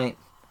that point.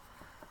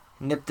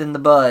 Nipped in the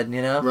bud,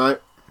 you know. Right.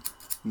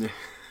 You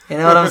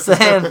know what I'm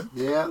saying?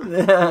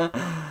 Yeah.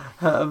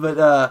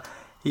 But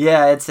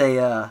yeah, it's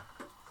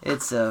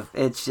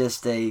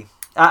just a.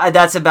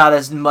 That's about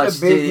as much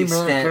to the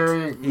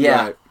extent.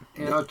 Yeah. Right.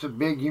 You know, it's a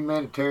big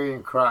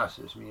humanitarian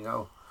crisis, you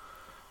know.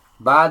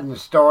 Biden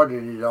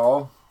started it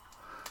all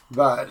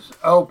by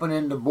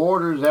opening the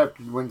borders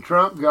after when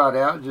Trump got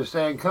out, just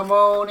saying, come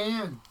on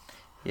in.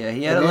 Yeah,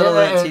 he had a little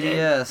of that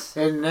TDS.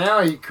 And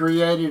now he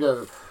created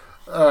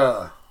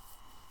a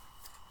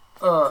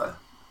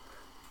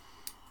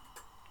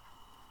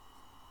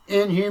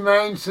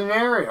inhumane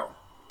scenario.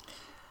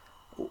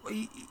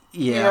 Yeah.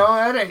 You know,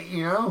 that ain't,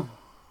 you know.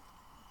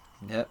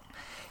 Yep.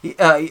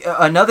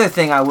 Another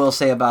thing I will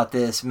say about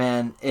this,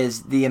 man,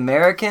 is the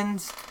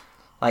Americans,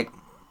 like,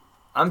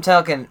 I'm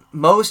talking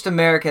most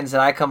Americans that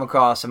I come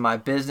across in my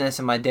business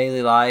and my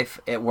daily life,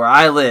 where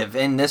I live,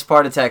 in this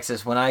part of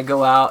Texas, when I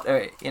go out,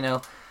 you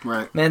know,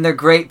 right. Man, they're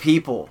great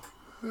people.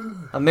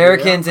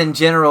 Americans in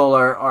general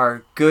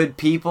are good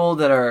people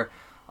that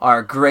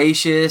are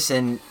gracious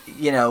and,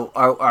 you know,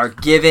 are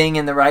giving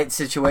in the right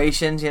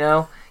situations, you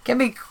know. Can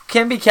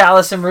be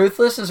callous and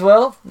ruthless as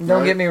well,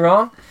 don't get me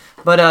wrong.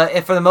 But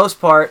for the most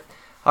part,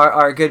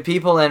 are good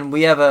people, and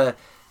we have a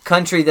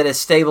country that is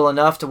stable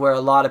enough to where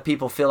a lot of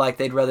people feel like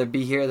they'd rather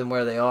be here than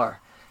where they are.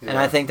 Yeah. And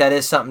I think that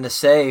is something to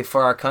say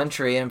for our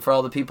country and for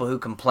all the people who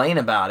complain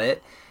about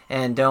it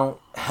and don't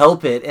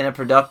help it in a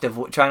productive,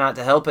 try not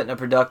to help it in a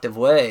productive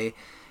way.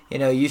 You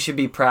know, you should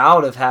be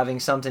proud of having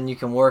something you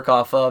can work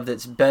off of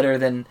that's better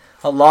than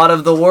a lot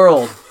of the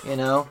world, you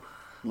know.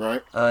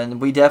 Right.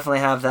 And we definitely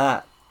have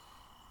that,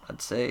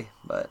 I'd say.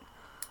 But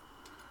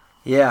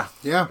yeah.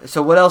 Yeah.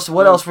 So what else?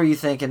 What else were you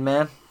thinking,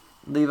 man?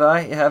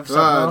 Levi, you have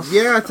something else?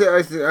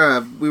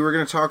 Yeah, we were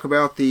going to talk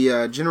about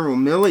the General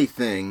Milley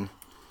thing.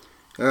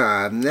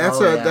 That's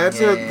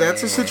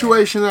a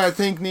situation that I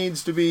think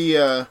needs to be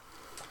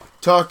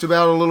talked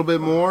about a little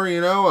bit more.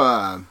 You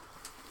know.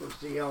 We'll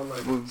see y'all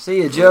later. See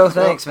you, Joe.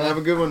 Thanks, man. Have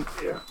a good one.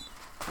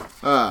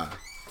 Yeah.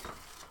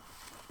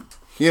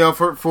 You know,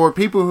 for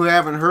people who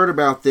haven't heard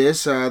about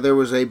this, there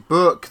was a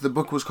book. The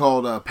book was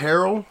called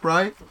Peril,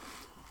 right?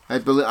 I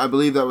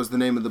believe that was the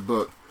name of the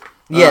book.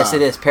 Yes,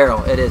 it is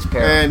Peril. It is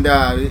Peril. And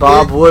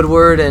Bob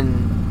Woodward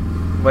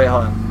and wait,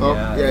 hold on.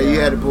 Oh, you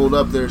had it pulled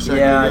up there a second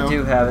ago. I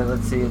do have it.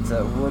 Let's see. It's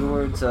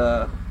Woodward's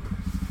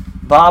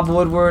Bob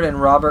Woodward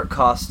and Robert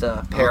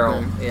Costa.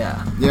 Peril. Okay.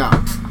 Yeah.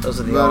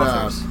 Those are the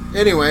authors.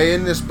 Anyway,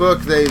 in this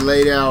book, they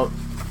laid out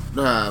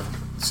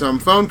some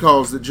phone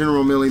calls that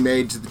General Milley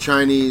made to the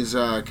Chinese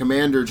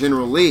commander,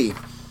 General Lee.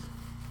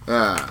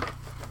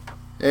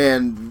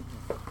 And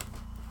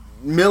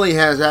Milley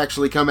has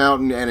actually come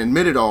out and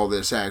admitted all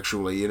this,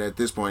 actually. And at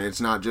this point,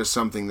 it's not just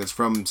something that's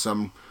from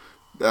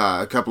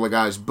a couple of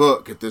guys'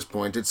 book at this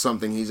point. It's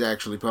something he's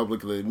actually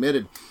publicly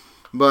admitted.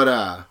 But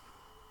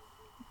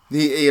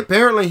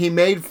apparently he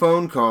made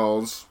phone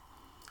calls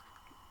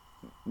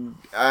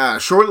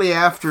shortly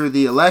after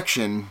the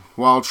election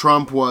while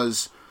Trump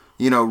was,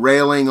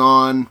 railing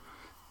on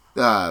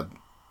the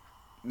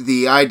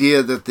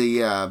idea that the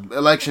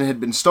election had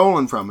been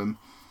stolen from him.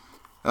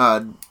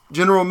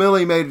 General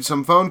Milley made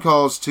some phone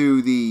calls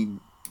to the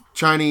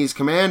Chinese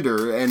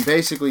commander and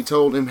basically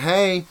told him,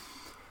 hey,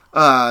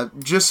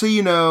 just so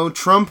you know,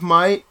 Trump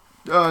might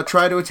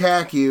try to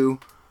attack you,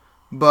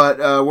 but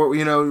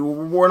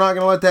we're not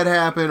going to let that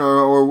happen,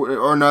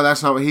 or no,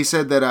 that's not what he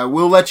said. That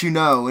we'll let you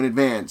know in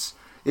advance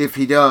if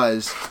he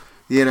does,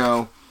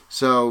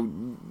 So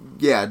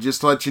yeah, just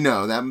to let you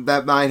know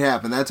that might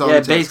happen. That's all. Yeah,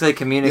 basically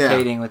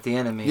communicating with the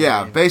enemy.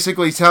 Yeah,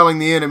 basically telling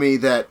the enemy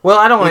that. Well,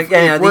 I don't want the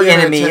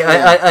enemy,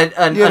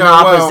 an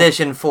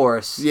opposition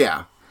force.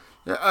 Yeah,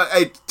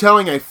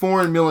 telling a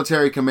foreign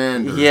military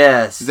commander.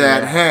 Yes.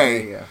 That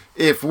hey,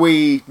 if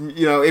we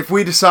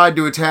decide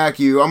to attack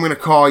you, I'm going to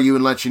call you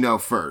and let you know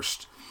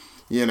first.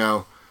 And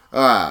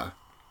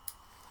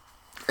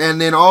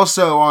then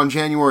also on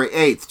January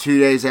 8th, 2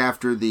 days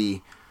after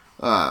the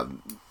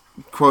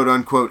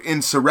quote-unquote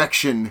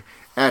insurrection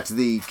at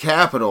the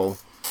Capitol,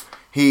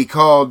 he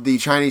called the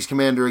Chinese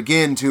commander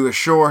again to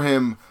assure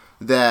him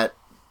that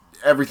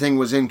everything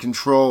was in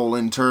control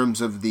in terms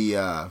of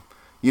the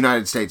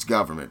United States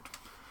government.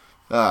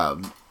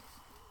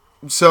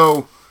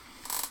 So,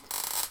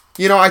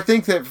 I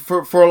think that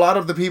for a lot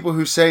of the people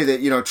who say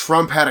that,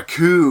 Trump had a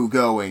coup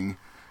going,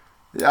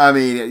 I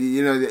mean,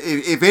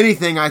 if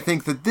anything, I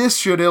think that this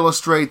should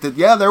illustrate that,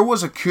 there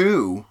was a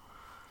coup.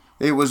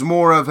 It was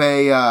more of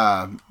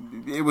a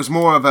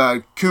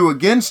coup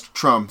against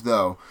Trump,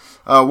 though.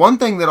 One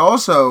thing that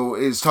also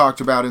is talked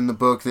about in the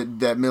book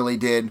that Milley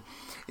did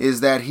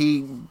is that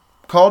he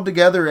called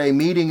together a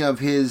meeting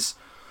of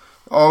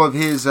all of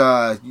his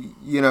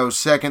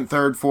second,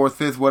 third, fourth,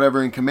 fifth,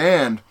 whatever in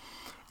command,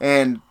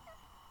 and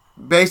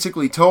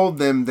basically told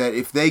them that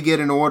if they get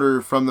an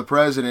order from the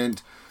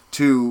president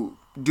to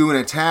do an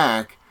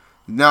attack,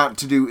 not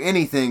to do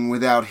anything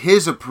without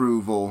his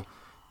approval,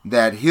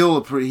 that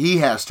he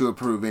has to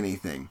approve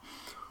anything.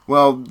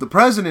 Well, the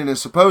president is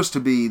supposed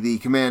to be the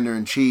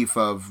commander-in-chief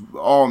of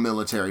all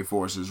military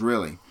forces,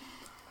 really.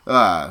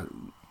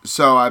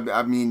 So,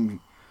 I mean,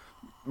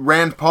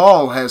 Rand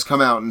Paul has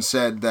come out and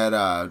said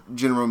that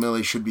General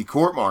Milley should be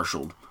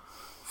court-martialed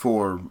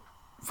for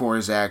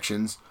his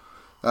actions.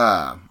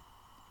 I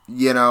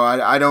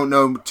don't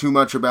know too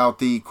much about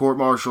the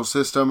court-martial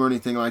system or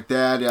anything like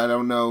that. I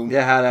don't know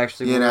how it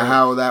actually works.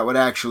 How that would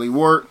actually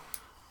work.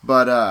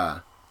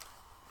 But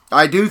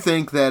I do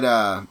think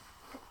that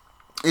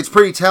it's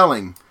pretty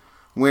telling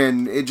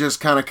when it just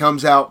kind of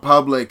comes out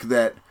public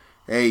that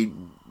a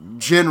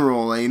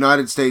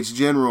United States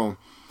general,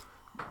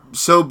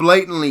 so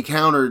blatantly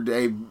countered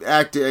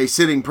a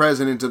sitting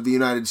president of the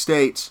United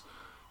States.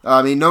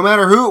 I mean, no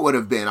matter who it would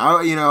have been.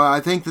 I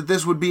think that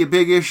this would be a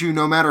big issue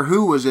no matter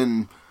who was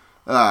in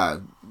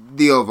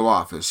the Oval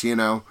Office,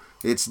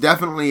 It's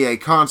definitely a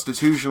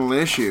constitutional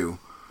issue.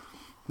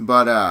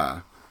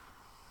 But,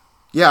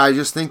 yeah, I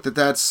just think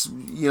that's,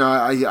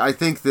 I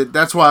think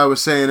that's why I was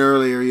saying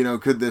earlier,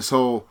 could this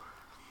whole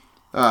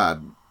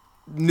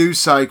news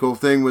cycle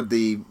thing with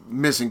the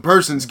missing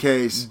persons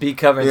case be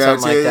covering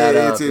something like that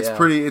up.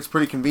 It's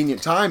pretty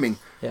convenient timing.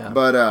 Yeah.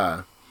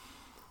 But,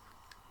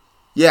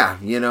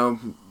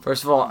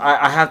 First of all,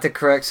 I have to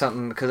correct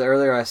something because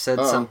earlier I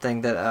said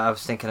something that I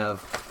was thinking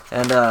of.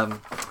 And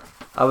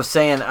I was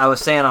saying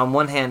on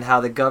one hand how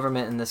the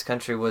government in this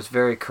country was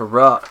very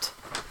corrupt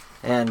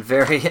and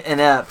very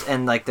inept,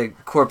 and like the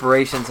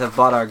corporations have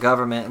bought our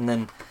government. And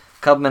then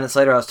a couple minutes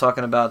later, I was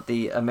talking about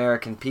the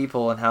American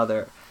people and how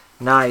they're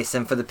nice,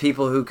 and for the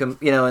people who can,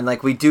 and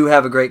like we do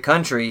have a great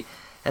country,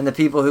 and the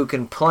people who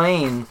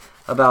complain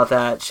about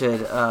that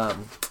should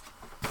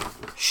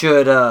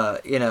should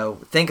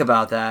think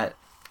about that.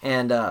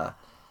 And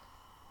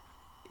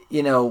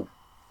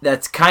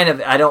that's kind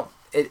of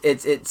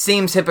it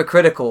seems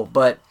hypocritical,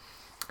 but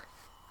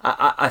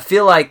I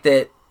feel like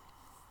that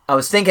I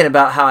was thinking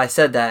about how I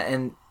said that,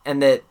 and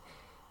that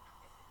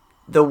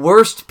the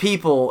worst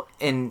people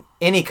in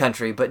any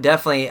country, but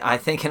definitely I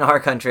think in our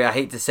country, I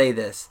hate to say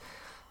this,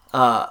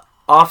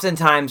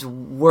 oftentimes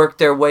work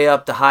their way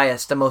up the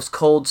highest, the most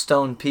cold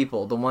stone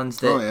people, the ones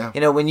that,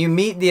 when you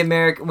meet the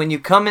American, when you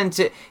come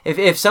into,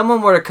 if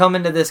someone were to come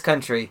into this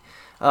country,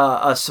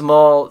 a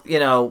small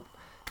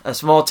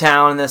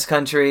town in this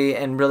country,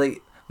 and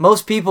really,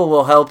 most people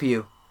will help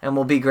you and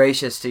will be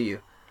gracious to you.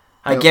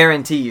 I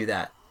guarantee you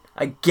that.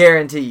 I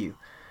guarantee you.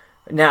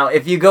 Now,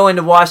 if you go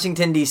into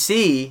Washington,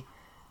 D.C.,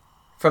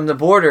 from the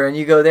border, and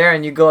you go there,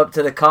 and you go up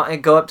to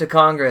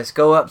Congress,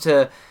 go up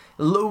to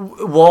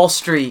Wall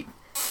Street,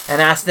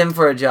 and ask them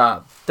for a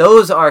job.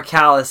 Those are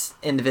callous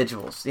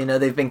individuals.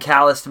 They've been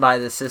calloused by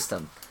the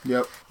system.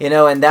 Yep.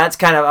 And that's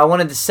kind of, I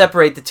wanted to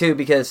separate the two,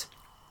 because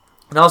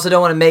I also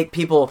don't want to make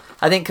people,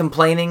 I think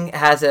complaining's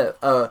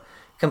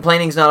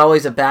not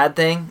always a bad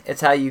thing.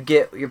 It's how you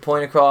get your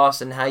point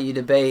across, and how you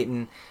debate,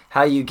 and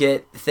how you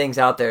get things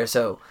out there.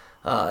 So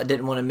I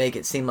didn't want to make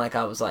it seem like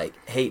I was like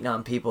hating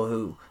on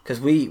people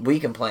because we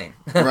complain.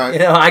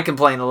 Right. I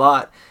complain a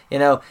lot.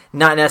 Not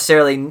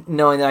necessarily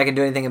knowing that I can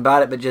do anything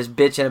about it, but just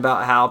bitching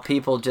about how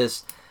people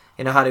just,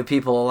 how do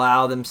people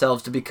allow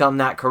themselves to become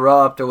that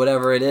corrupt or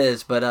whatever it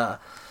is. But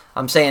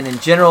I'm saying in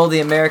general,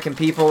 the American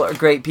people are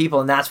great people,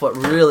 and that's what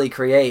really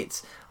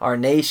creates our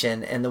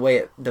nation and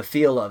the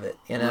feel of it,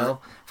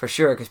 for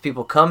sure. Because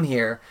people come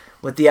here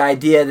with the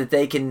idea that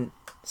they can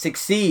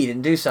succeed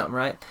and do something,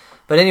 right?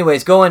 But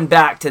anyways, going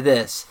back to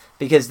this,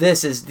 because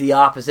this is the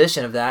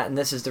opposition of that, and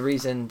this is the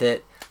reason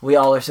that we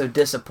all are so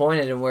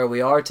disappointed in where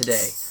we are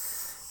today.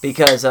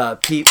 Because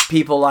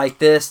people like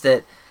this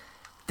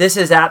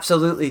is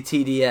absolutely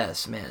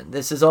TDS, man.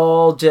 This is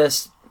all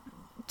just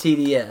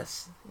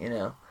TDS,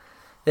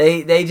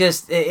 They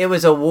just, it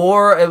was a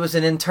war, it was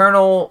an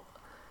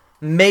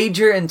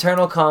major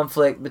internal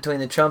conflict between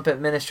the Trump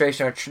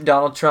administration, or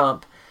Donald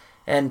Trump,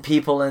 and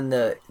people in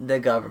the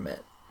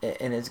government.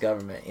 In his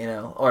government,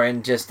 or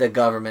in just the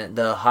government,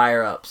 the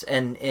higher-ups,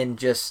 and in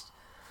just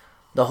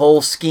the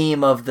whole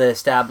scheme of the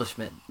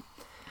establishment.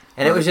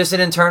 And it was just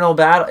an internal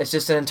battle. It's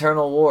just an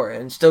internal war,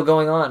 and it's still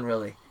going on,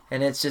 really.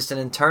 And it's just an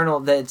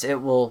internal, I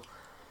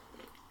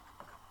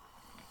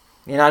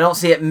don't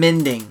see it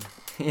mending.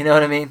 You know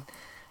what I mean?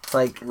 It's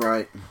like,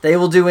 right. They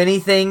will do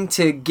anything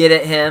to get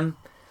at him.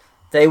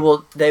 They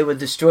would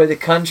destroy the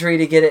country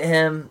to get at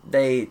him.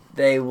 They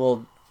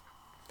will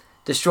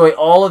destroy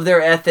all of their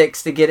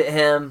ethics to get at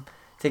him,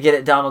 to get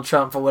at Donald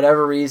Trump for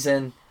whatever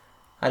reason.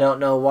 I don't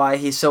know why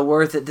he's so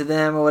worth it to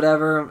them or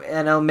whatever.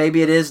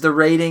 Maybe it is the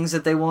ratings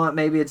that they want.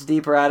 Maybe it's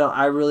deeper.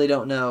 I really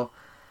don't know.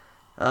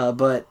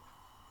 But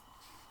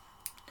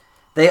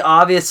they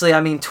obviously,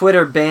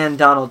 Twitter banned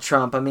Donald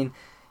Trump.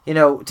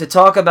 To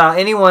talk about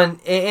anyone,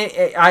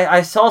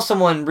 I saw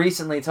someone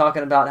recently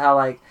talking about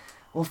how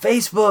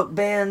Facebook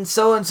banned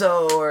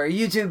so-and-so, or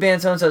YouTube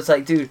banned so-and-so. It's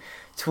like, dude,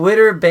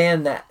 Twitter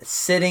banned that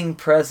sitting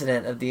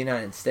president of the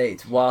United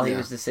States while he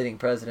was the sitting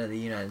president of the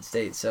United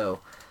States. So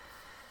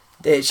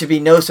it should be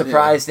no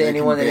surprise to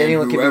anyone that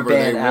anyone can be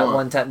banned at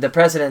one time. The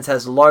precedence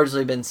has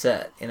largely been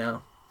set,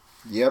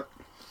 Yep.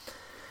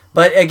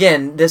 But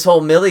again, this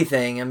whole Milley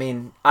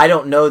thing, I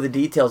don't know the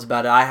details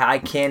about it. I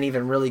can't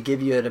even really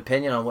give you an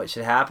opinion on what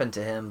should happen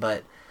to him.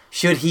 But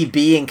should he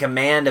be in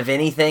command of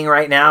anything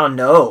right now?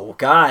 No.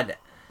 God,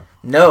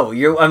 no.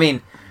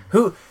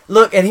 Who?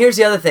 Look, and here's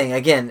the other thing.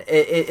 Again,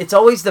 it's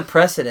always the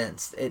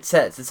precedence it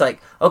sets. It's like,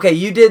 okay,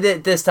 you did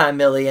it this time,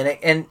 Milley,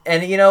 and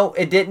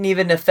it didn't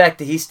even affect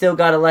it. He still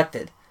got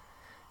elected,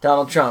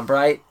 Donald Trump,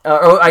 right?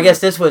 Or I guess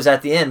this was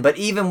at the end. But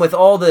even with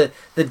all the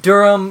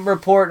Durham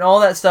report and all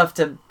that stuff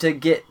to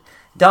get,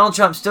 Donald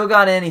Trump still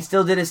got in. He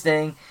still did his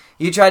thing.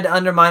 You tried to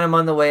undermine him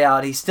on the way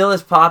out. He's still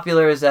as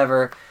popular as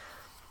ever.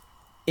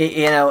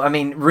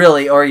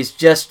 Really, or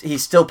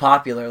he's still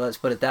popular. Let's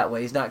put it that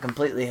way. He's not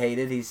completely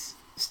hated. He's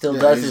still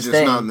does his thing.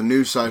 He's just not in the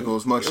news cycle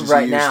as much as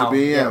right he used now, to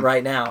be. Yeah,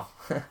 right now.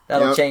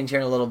 That'll change here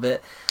in a little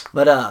bit.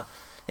 But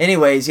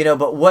anyways,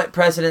 but what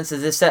precedence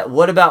does this set?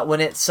 What about when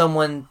it's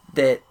someone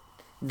that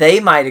they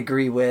might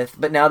agree with,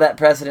 but now that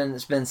precedent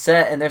has been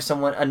set, and there's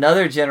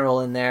another general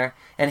in there,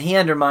 and he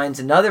undermines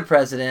another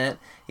president?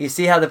 You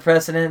see how the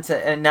precedents,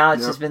 and now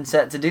it's just been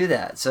set to do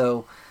that.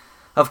 So,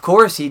 of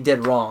course he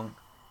did wrong,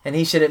 and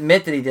he should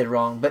admit that he did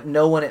wrong, but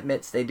no one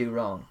admits they do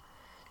wrong.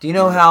 Do you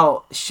know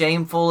how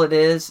shameful it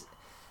is?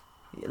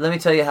 Let me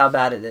tell you how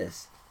bad it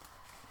is.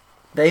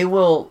 They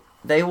will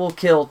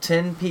kill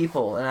 10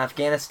 people in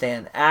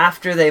Afghanistan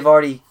after they've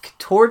already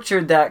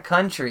tortured that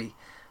country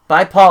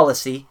by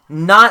policy,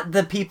 not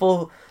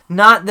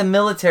the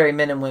military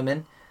men and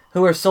women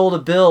who are sold a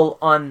bill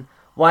on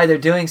why they're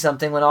doing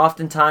something, when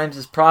oftentimes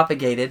is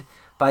propagated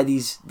by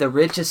the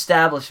rich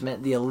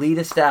establishment, the elite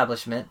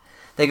establishment.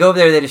 They go over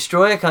there, they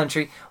destroy a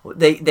country,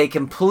 they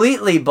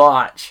completely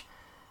botch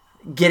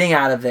getting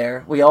out of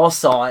there. We all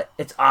saw it.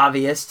 It's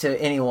obvious to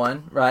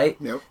anyone, right?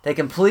 Yep. They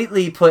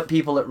completely put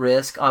people at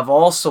risk, of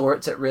all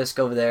sorts at risk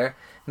over there,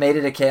 made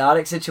it a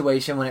chaotic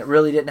situation when it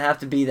really didn't have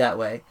to be that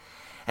way.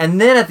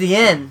 And then at the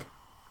end,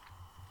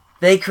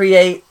 they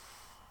create,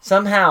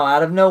 somehow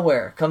out of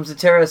nowhere, comes a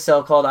terrorist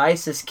cell called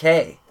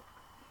ISIS-K.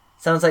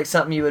 Sounds like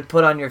something you would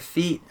put on your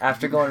feet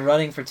after going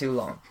running for too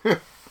long.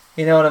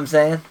 You know what I'm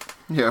saying?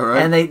 Yeah,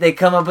 right. And they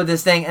come up with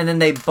this thing, and then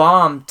they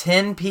bomb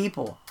 10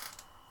 people.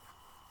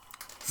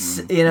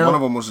 You know, one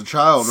of them was a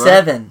child, right?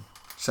 7.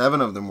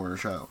 7 of them were a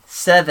child.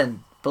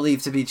 7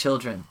 believed to be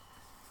children.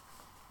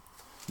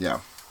 Yeah.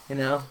 You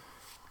know?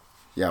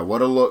 Yeah,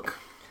 what a look.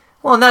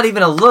 Well, not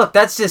even a look.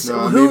 That's just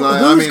No,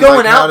 who's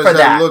going out for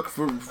that? Look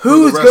for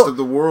the rest of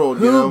the world?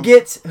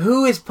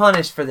 Who is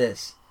punished for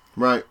this?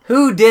 Right.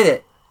 Who did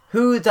it?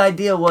 Whose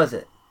idea was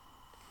it?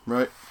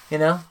 Right. You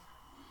know?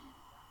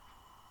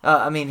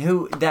 I mean,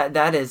 who?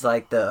 That is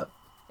like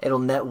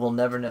we'll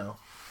never know.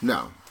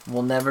 No.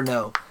 We'll never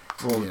know.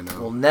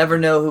 We'll never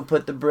know who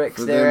put the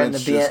bricks there in the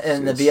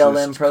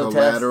BLM protest.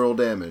 Collateral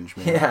damage,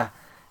 man.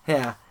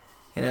 Yeah.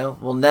 You know,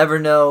 we'll never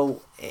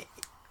know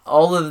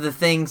all of the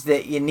things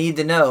that you need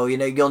to know. You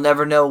know, you'll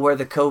never know where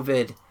the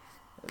COVID,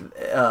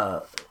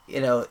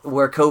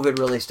 where COVID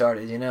really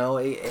started. You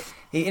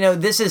know,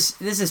 this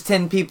is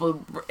 10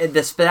 people.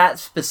 That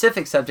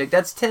specific subject,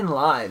 that's 10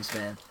 lives,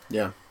 man.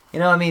 Yeah. You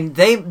know, I mean,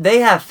 they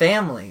have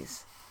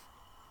families.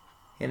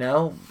 You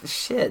know,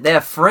 shit, they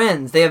have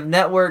friends. They have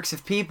networks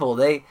of people.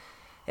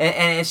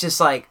 And it's just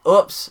like,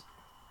 oops,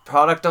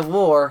 product of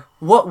war.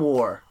 What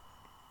war?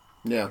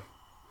 Yeah.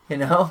 You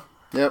know?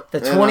 Yep.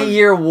 The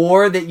 20-year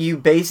war that you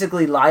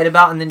basically lied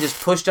about and then just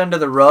pushed under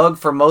the rug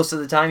for most of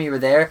the time you were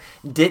there,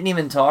 didn't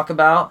even talk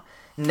about,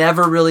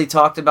 never really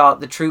talked about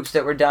the troops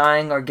that were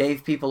dying or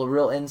gave people a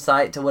real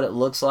insight to what it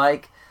looks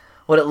like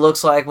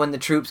when the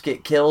troops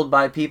get killed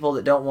by people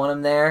that don't want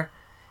them there,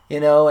 you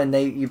know, and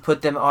you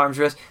put them at arm's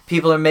risk.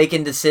 People are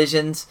making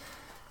decisions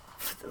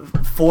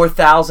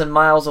 4,000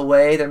 miles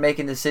away. They're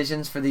making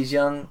decisions for these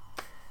young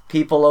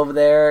people over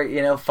there,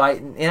 you know,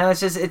 fighting. You know, it's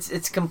just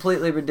it's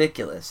completely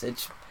ridiculous.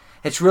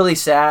 It's really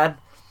sad,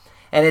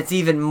 and it's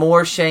even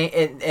more shame,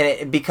 and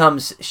it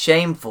becomes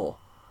shameful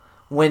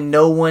when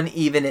no one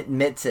even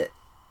admits it.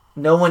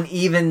 No one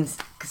even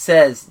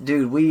says,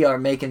 "Dude, we are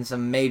making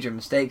some major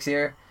mistakes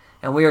here,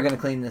 and we are going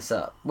to clean this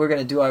up. We're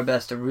going to do our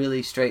best to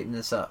really straighten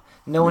this up."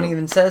 No one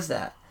even says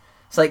that.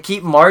 It's like,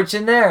 keep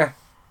marching there.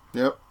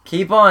 Yep.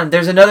 Keep on.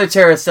 There's another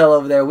terrorist cell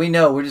over there. We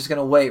know. We're just going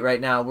to wait right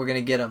now. We're going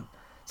to get them.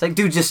 It's like,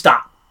 dude, just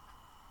stop.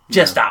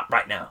 Just stop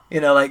right now.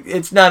 You know, like,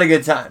 it's not a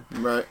good time.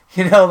 Right.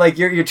 You know, like,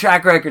 your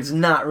track record's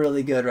not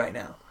really good right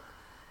now.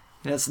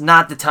 You know, it's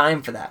not the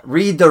time for that.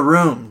 Read the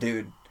room,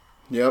 dude.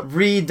 Yep.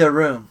 Read the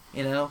room,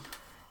 you know?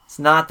 It's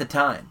not the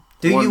time.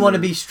 Do you want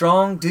to be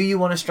strong? Do you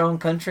want a strong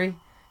country?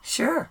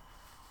 Sure.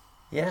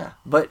 Yeah.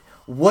 But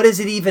what does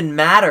it even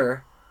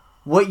matter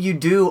what you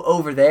do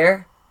over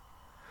there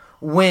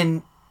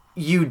when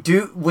you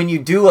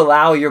do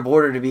allow your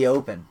border to be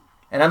open?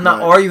 And I'm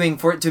not arguing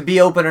for it to be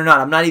open or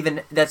not.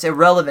 That's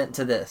irrelevant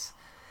to this.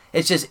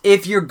 It's just,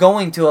 if you're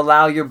going to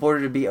allow your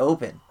border to be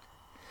open,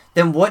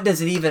 then what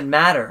does it even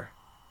matter,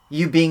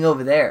 you being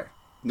over there?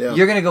 Yeah.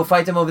 You're going to go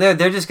fight them over there.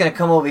 They're just going to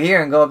come over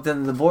here and go up to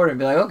the border and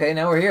be like, okay,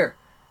 now we're here.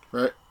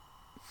 Right.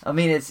 I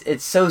mean,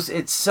 it's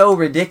so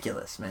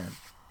ridiculous, man.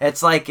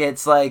 It's like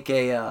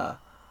a.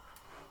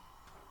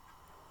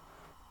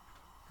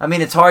 I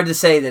mean, it's hard to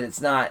say that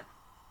it's not.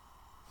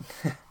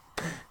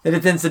 That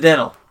it's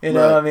incidental, you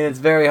know. Right. I mean, it's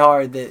very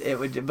hard that it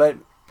would, but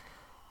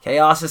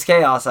chaos is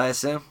chaos, I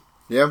assume.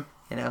 Yeah.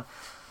 You know.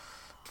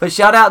 But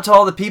shout out to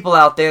all the people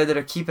out there that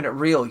are keeping it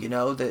real, you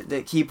know,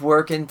 that keep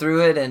working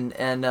through it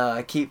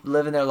and keep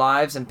living their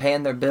lives and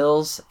paying their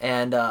bills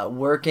and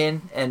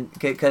working, and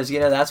because, you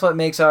know, that's what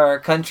makes our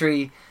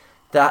country,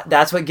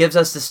 that's what gives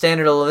us the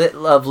standard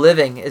of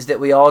living, is that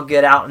we all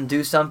get out and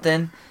do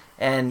something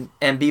and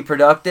be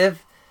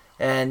productive.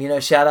 And, you know,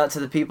 shout out to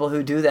the people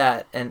who do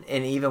that, and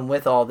even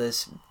with all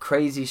this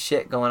crazy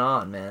shit going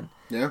on, man.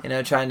 Yeah. You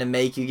know, trying to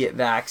make you get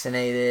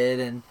vaccinated,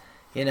 and,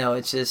 you know,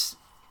 it's just,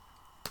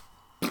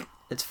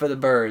 it's for the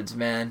birds,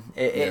 man.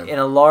 In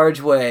a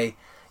large way,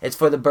 it's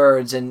for the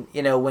birds. And,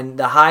 you know, when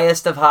the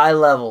highest of high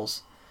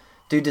levels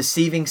do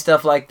deceiving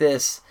stuff like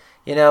this,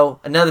 you know,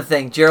 another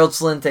thing, Gerald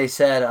Celente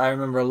said, I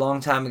remember a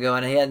long time ago,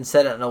 and he hadn't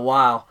said it in a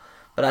while,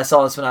 but I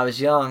saw this when I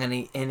was young,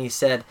 and he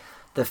said,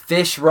 the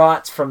fish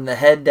rots from the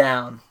head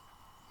down.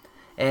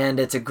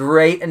 And it's a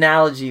great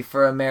analogy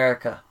for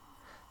America.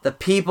 The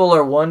people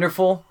are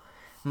wonderful.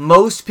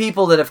 Most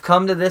people that have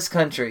come to this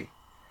country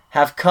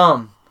have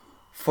come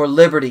for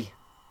liberty.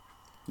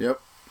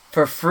 Yep.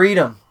 For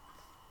freedom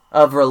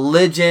of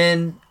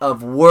religion,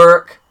 of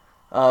work,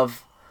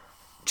 of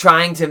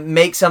trying to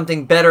make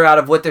something better out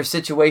of what their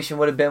situation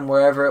would have been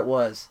wherever it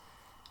was.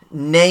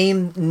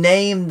 Name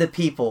the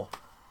people.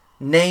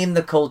 Name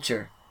the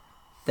culture.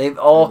 They've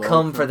all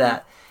come for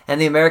that. And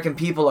the American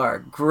people are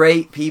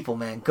great people,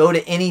 man. Go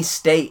to any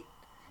state,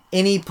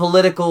 any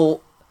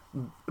political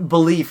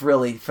belief,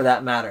 really, for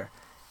that matter.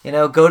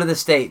 Go to the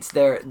States.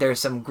 There's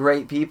some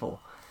great people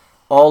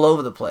all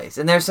over the place.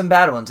 And there's some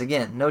bad ones,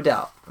 again, no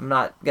doubt. I'm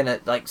not going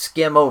to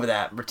skim over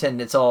that and pretend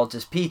it's all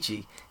just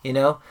peachy,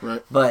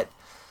 Right. But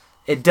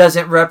it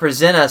doesn't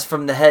represent us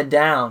from the head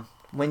down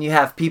when you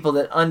have people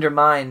that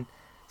undermine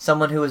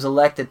someone who was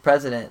elected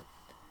president.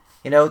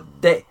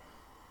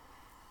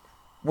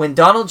 When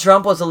Donald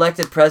Trump was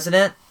elected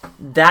president,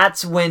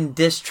 that's when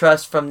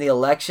distrust from the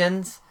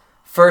elections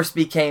first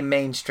became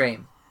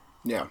mainstream.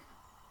 Yeah.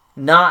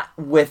 Not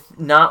with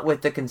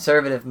the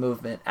conservative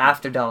movement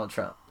after Donald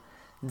Trump.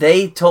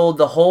 They told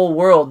the whole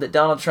world that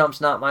Donald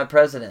Trump's not my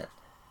president.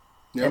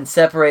 Yep. And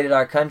separated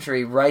our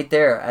country right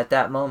there at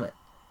that moment.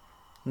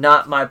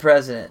 Not my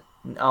president.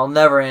 I'll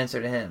never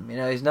answer to him.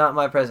 He's not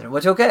my president.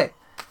 Which, okay.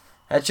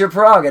 That's your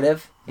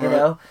prerogative, you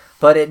know.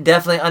 But it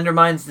definitely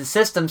undermines the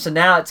system. So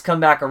now it's come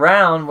back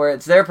around where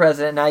it's their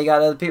president. Now you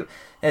got other people.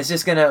 And it's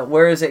just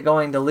where is it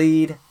going to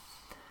lead?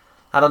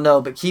 I don't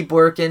know. But keep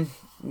working.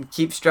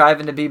 Keep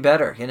striving to be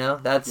better,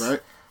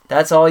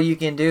 That's all you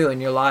can do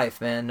in your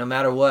life, man, no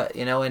matter what,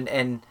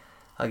 and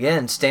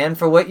again, stand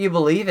for what you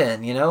believe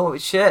in,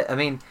 shit. I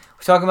mean,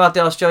 we're talking about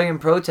the Australian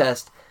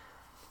protest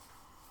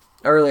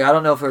earlier. I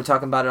don't know if we were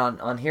talking about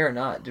it on here or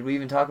not. Did we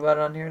even talk about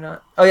it on here or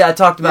not? Oh, yeah, I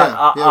talked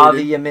about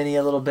Avi Yemini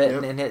a little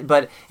bit. Yep.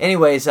 But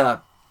anyways,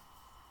 whether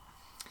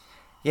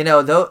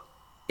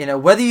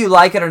you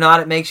like it or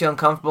not, it makes you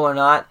uncomfortable or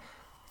not,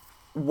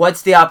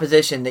 what's the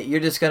opposition? That you're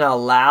just going to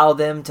allow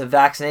them to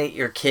vaccinate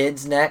your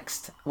kids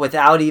next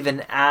without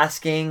even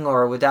asking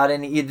or without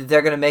any... Either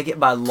they're going to make it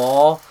by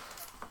law,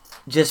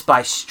 just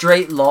by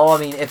straight law. I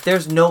mean, if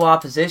there's no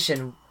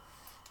opposition...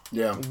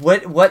 Yeah.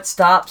 What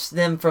stops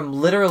them from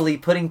literally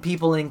putting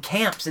people in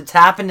camps? It's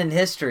happened in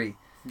history.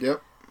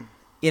 Yep.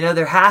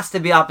 There has to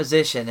be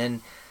opposition,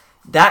 and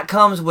that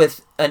comes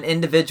with an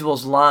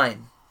individual's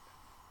line,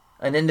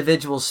 an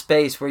individual's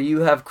space where you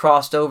have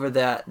crossed over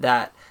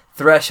that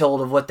threshold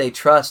of what they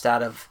trust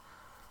out of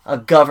a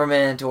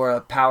government or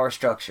a power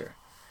structure.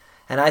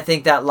 And I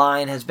think that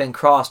line has been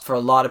crossed for a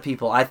lot of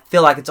people. I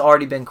feel like it's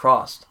already been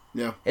crossed.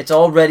 Yeah. It's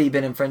already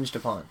been infringed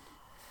upon.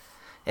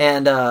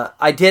 And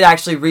I did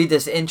actually read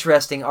this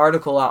interesting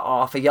article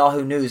off of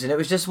Yahoo News, and it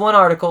was just one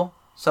article,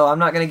 so I'm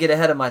not going to get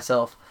ahead of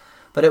myself.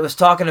 But it was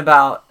talking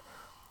about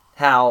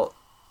how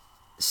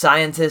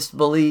scientists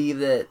believe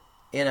that,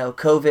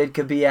 COVID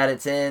could be at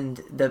its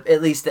end.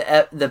 At least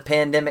the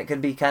pandemic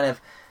could be kind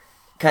of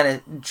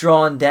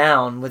drawn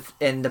down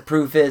and the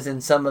proof is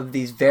in some of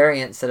these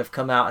variants that have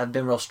come out have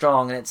been real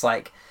strong, and it's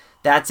like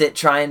that's it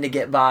trying to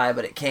get by,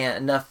 but it can't.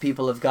 Enough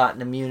people have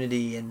gotten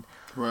immunity, and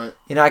right.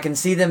 I can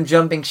see them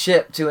jumping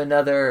ship to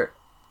another.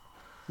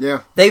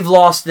 Yeah, they've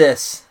lost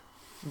this.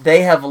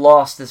 They have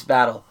lost this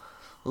battle.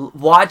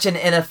 Watch an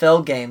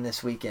NFL game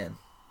this weekend.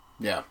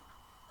 Yeah,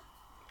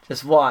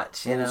 just watch.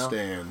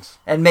 Stands.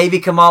 And maybe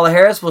Kamala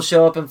Harris will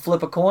show up and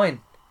flip a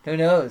coin. Who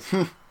knows?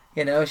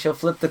 She'll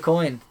flip the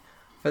coin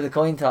for the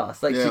coin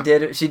toss, like she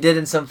did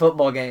in some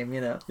football game,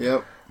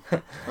 Yep,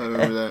 I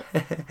remember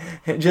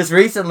that. Just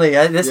recently,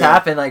 this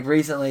happened. Like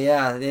recently,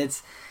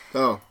 it's.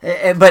 Oh.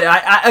 But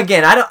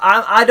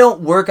I don't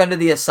work under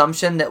the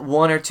assumption that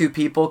one or two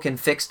people can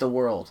fix the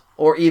world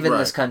or even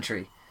this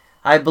country.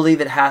 I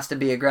believe it has to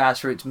be a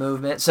grassroots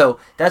movement. So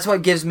that's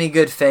what gives me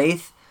good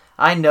faith.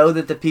 I know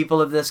that the people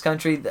of this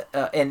country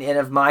and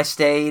of my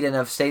state and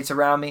of states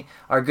around me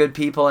are good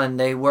people, and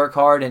they work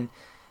hard, and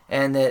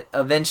that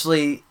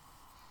eventually.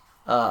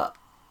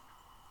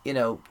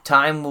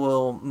 Time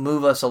will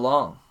move us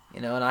along,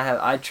 and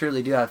I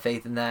truly do have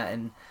faith in that,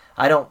 and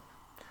I don't,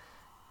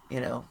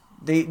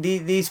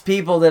 these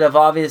people that have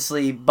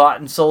obviously bought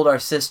and sold our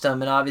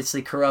system and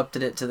obviously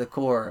corrupted it to the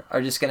core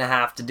are just going to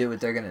have to do what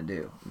they're going to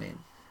do. I mean,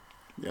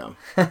 yeah.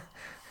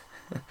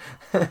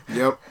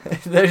 Yep.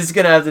 They're just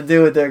going to have to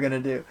do what they're going to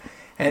do,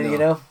 and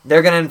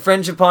they're going to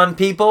infringe upon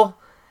people.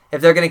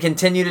 If they're going to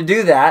continue to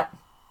do that,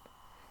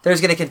 there's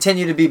going to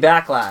continue to be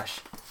backlash.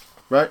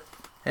 Right.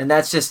 And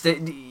that's just,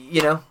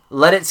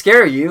 let it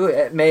scare you.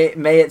 It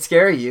may it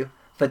scare you,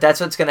 but that's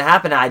what's going to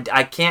happen.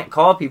 I can't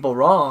call people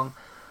wrong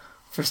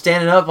for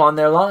standing up on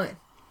their line.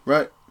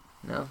 Right.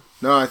 No,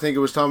 I think it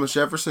was Thomas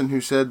Jefferson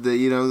who said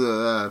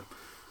that,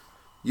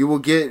 you'll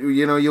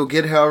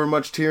get however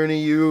much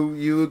tyranny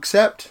you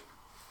accept,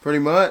 pretty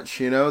much.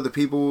 The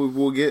people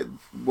will get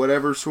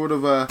whatever sort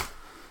of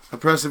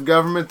oppressive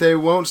government they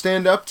won't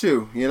stand up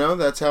to.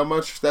 That's how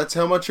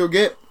much you'll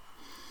get.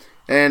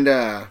 And,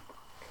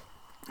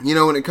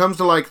 when it comes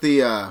to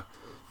the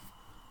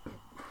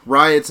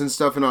riots and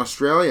stuff in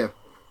Australia,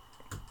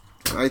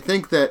 I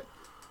think that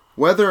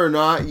whether or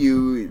not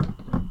you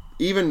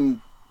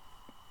even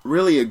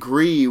really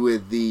agree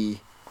with the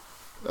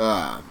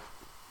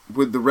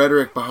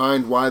rhetoric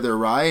behind why they're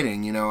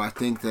rioting, I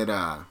think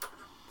that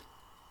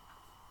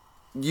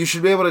you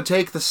should be able to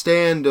take the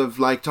stand of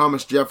like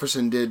Thomas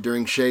Jefferson did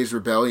during Shays'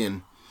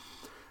 Rebellion,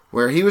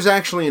 where he was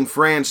actually in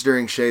France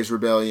during Shays'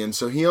 Rebellion,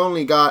 so he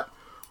only got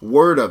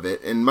word of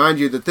it. And mind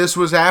you that this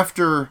was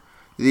after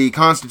the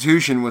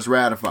Constitution was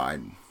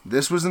ratified.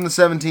 This was in the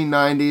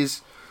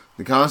 1790s.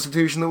 The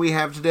Constitution that we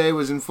have today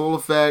was in full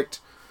effect.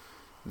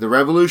 the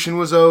revolution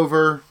was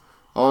over,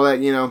 all that,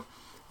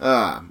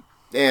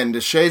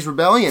 and Shays'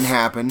 Rebellion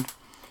happened,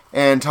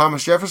 and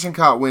Thomas Jefferson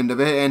caught wind of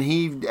it, and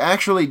he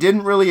actually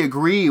didn't really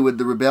agree with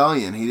the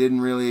rebellion. He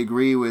didn't really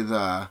agree with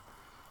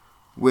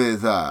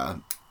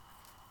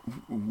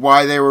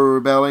why they were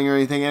rebelling or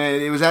anything,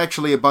 and it was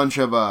actually a bunch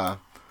of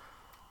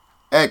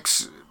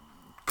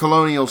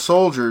ex-colonial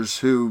soldiers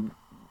who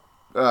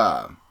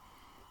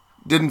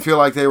didn't feel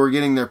like they were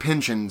getting their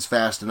pensions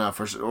fast enough,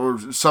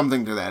 or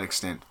something to that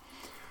extent.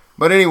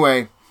 But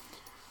anyway,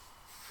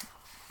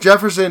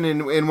 Jefferson,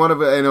 in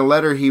a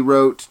letter he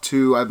wrote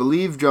to, I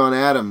believe, John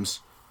Adams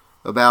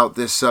about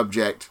this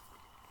subject,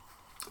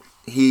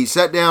 he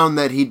set down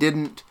that he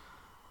didn't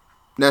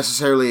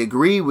necessarily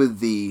agree with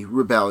the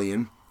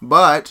rebellion,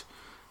 but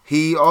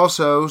he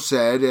also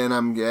said, and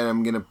I'm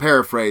going to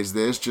paraphrase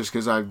this just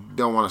because I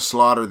don't want to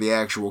slaughter the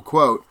actual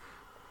quote,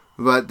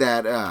 but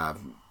that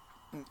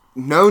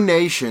no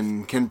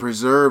nation can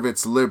preserve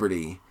its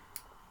liberty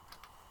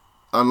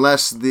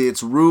unless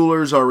its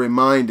rulers are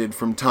reminded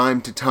from time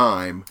to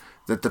time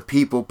that the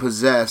people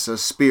possess a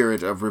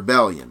spirit of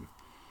rebellion.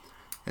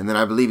 And then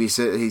I believe he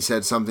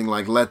said something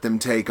like, let them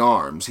take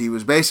arms. He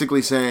was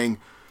basically saying,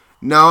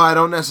 no, I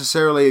don't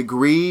necessarily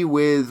agree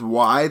with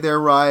why they're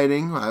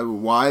rioting,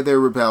 why they're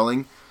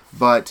rebelling,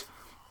 but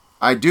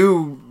I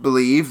do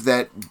believe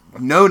that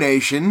no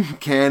nation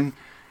can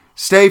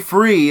stay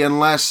free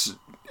unless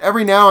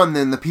every now and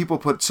then the people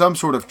put some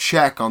sort of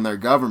check on their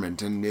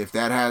government, and if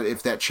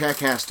that check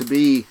has to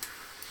be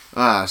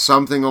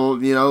something,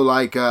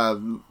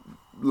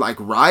 like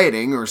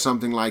rioting or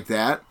something like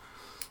that,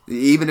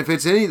 even if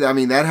it's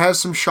that has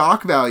some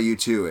shock value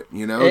to it.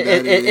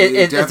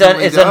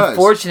 It's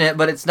unfortunate,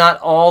 but it's not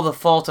all the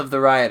fault of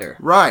the rioter.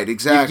 Right,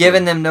 exactly. You've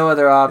given them no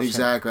other option.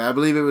 Exactly. I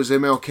believe it was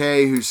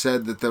MLK who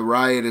said that the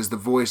riot is the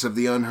voice of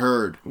the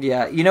unheard.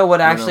 Yeah, you know what?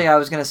 Actually, I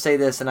was going to say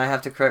this, and I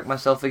have to correct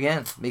myself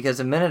again, because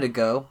a minute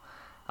ago,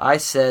 I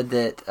said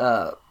that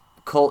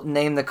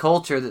name the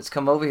culture that's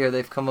come over here.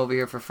 They've come over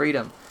here for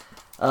freedom.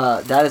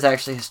 That is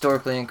actually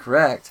historically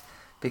incorrect,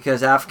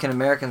 because African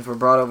Americans were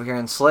brought over here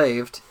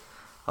enslaved.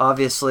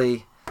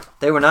 Obviously,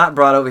 they were not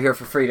brought over here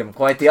for freedom.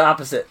 Quite the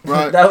opposite.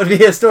 Right. That would be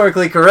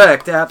historically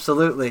correct.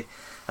 Absolutely.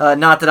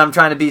 Not that I'm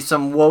trying to be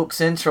some woke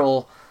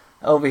central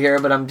over here,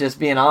 but I'm just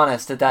being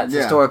honest that's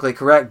historically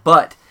correct.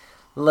 But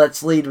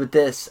let's lead with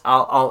this.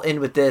 I'll end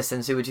with this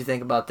and see what you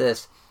think about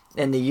this.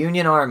 In the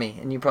Union Army,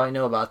 and you probably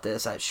know about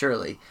this,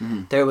 surely,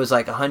 there was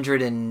like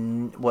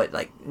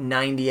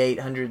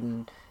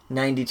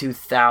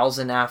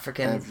 192,000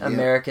 African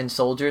American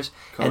soldiers,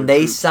 and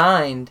they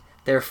signed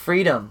their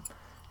freedom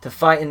to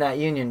fight in that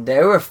union.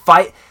 They were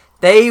fighting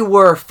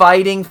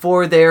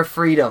for their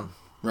freedom.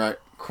 Right.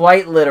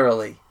 Quite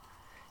literally.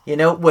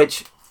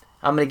 Which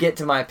I'm going to get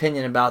to my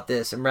opinion about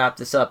this and wrap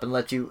this up and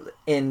let you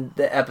end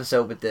the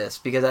episode with this,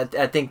 because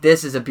I think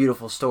this is a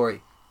beautiful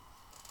story.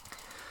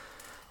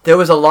 There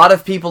was a lot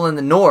of people in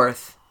the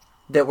North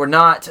that were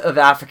not of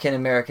African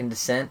American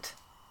descent,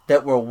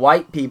 that were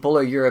white people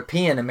or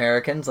European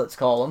Americans, let's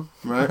call them.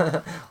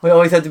 Right. We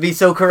always have to be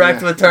so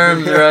correct with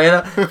terms,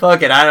 right?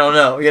 Fuck it, I don't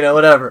know,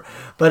 whatever.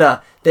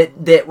 But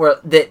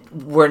that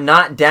were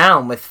not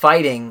down with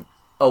fighting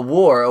a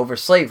war over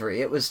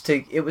slavery. It was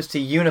to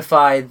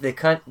unify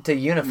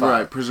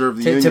preserve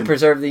the Union. To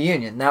preserve the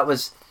Union. That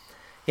was,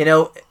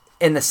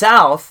 in the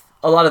South,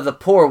 a lot of the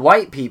poor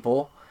white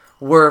people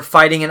were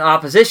fighting in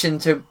opposition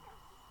to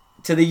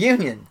the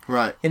Union.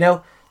 Right.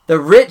 The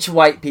rich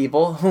white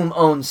people whom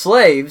owned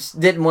slaves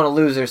didn't want to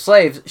lose their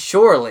slaves,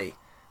 surely,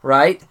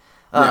 right?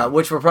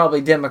 Which were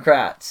probably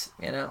Democrats,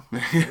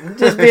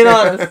 Just being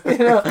honest,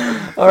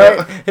 All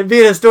right? And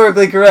being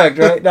historically correct,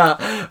 right?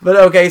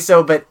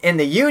 But in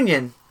the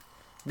Union,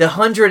 the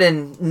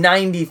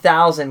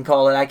 190,000,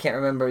 call it, I can't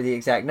remember the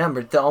exact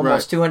number, the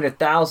almost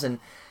 200,000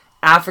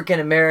 African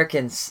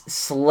American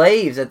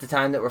slaves at the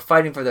time that were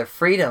fighting for their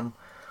freedom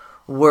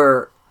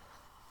were...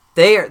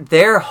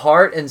 Their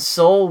heart and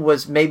soul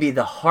was maybe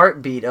the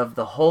heartbeat of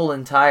the whole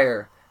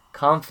entire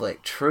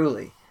conflict,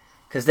 truly.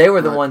 Because they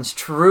were the ones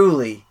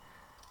truly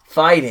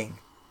fighting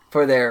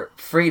for their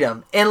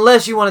freedom.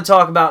 Unless you want to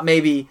talk about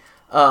maybe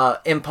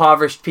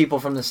impoverished people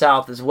from the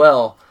South as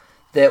well,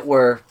 that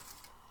were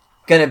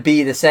going to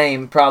be the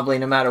same probably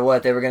no matter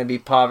what. They were going to be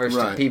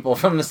impoverished people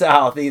from the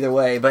South either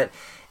way. But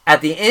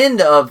at the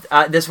end of...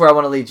 this is where I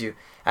want to lead you.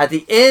 At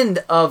the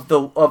end of the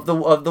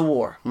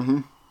war,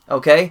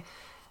 okay...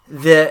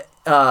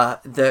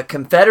 The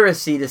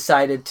Confederacy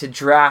decided to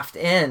draft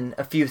in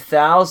a few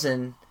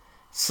thousand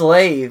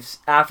slaves,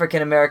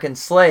 African American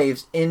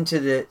slaves,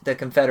 into the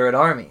Confederate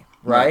Army,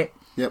 right?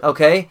 Yep.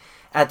 Okay?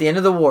 At the end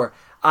of the war.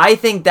 I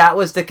think that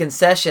was the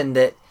concession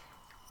that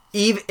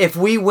if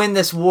we win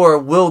this war,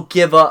 we'll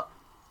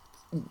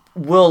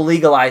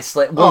legalize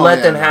slavery. We'll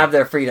let them have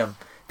their freedom.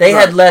 They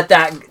had let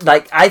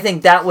that, I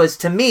think that was,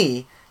 to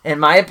me, in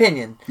my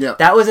opinion,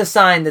 that was a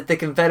sign that the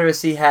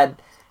Confederacy had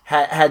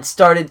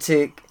started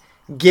to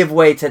give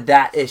way to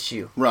that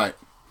issue. Right.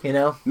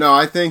 No,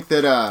 I think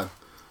that,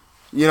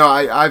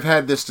 I've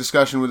had this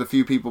discussion with a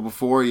few people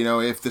before,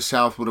 if the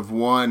South would have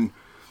won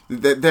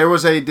there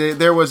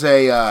was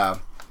a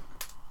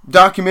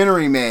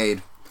documentary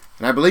made,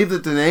 and I believe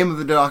that the name of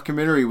the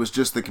documentary was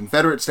just The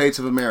Confederate States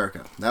of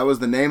America. That was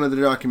the name of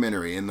the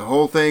documentary, and the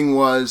whole thing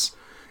was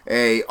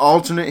a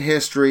alternate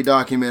history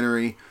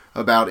documentary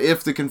about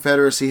if the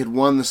Confederacy had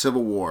won the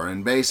Civil War.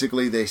 And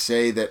basically they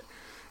say that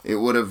it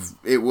would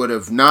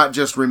have not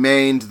just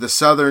remained the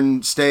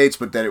southern states,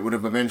 but that it would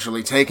have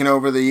eventually taken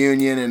over the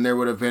Union, and there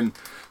would have been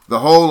the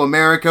whole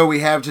America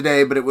we have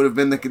today, but it would have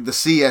been the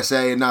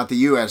CSA and not the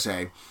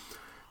USA.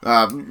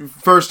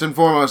 First and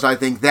foremost, I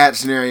think that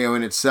scenario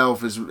in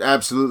itself is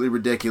absolutely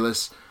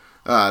ridiculous.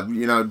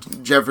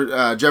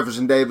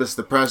 Jefferson Davis,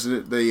 the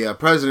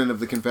president of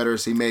the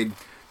Confederacy, made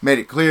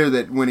it clear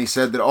that when he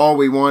said that all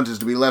we want is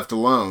to be left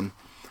alone.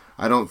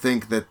 I don't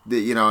think that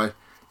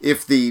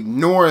if the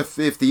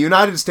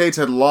United States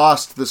had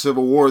lost the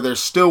Civil War, there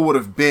still would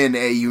have been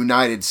a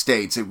United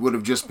States. It would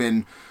have just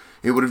been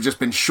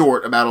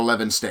short about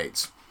 11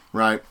 states,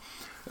 right?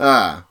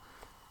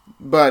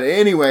 But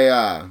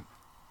anyway,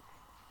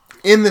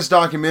 in this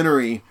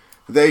documentary,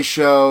 they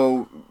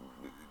show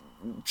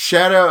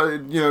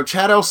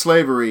chattel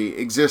slavery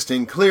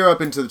existing clear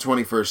up into the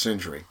 21st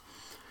century.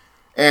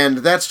 And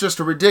that's just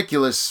a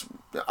ridiculous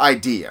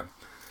idea.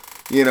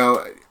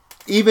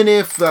 Even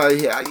if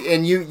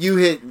and you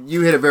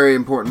hit a very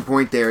important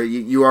point there.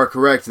 You are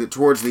correct that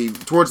towards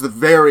the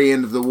very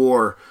end of the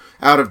war,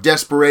 out of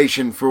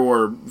desperation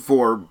for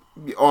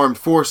armed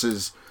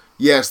forces,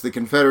 yes, the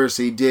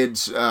Confederacy did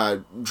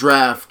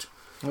draft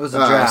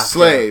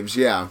slaves,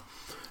 yeah.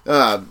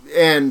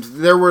 And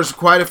there was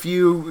quite a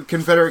few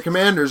Confederate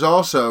commanders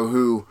also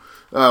who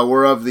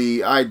were of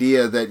the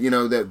idea that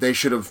that they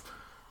should have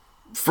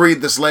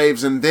freed the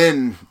slaves and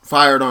then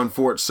fired on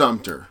Fort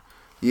Sumter,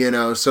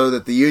 so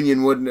that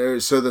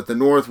the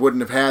North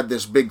wouldn't have had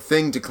this big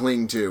thing to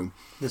cling to.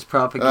 This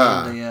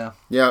propaganda, yeah.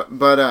 Yeah,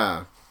 but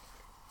I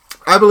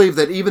believe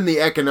that even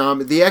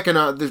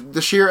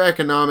the sheer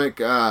economic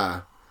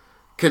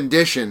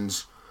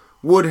conditions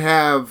would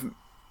have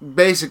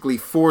basically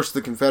forced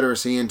the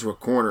Confederacy into a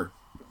corner.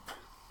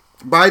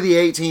 By the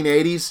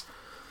 1880s,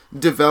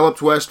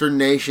 developed Western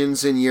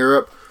nations in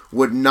Europe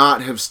would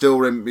not have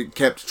still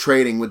kept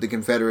trading with the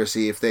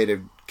Confederacy if they'd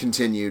have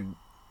continued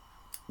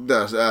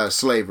the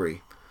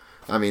slavery.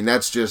 I mean,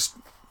 that's just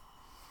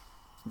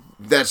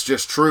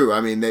true.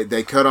 I mean,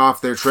 they cut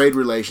off their trade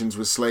relations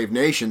with slave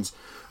nations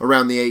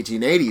around the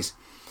 1880s.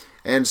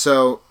 And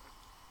so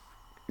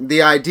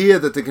the idea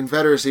that the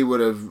Confederacy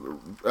would have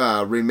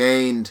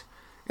remained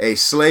a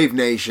slave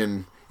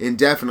nation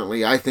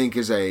indefinitely, I think,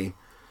 is a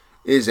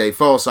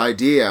false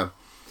idea.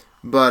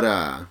 But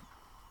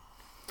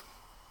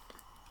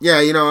yeah,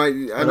 I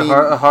mean,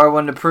 a hard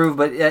one to prove,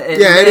 but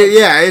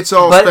it's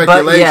all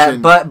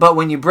speculation. But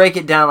when you break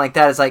it down like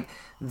that, it's like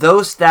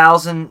those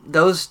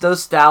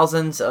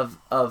thousands of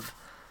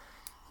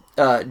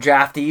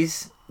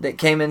draftees that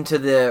came into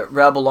the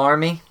rebel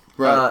army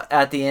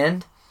at the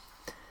end,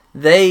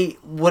 they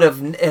would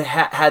have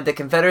had the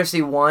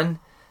Confederacy won.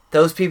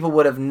 Those people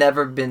would have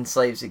never been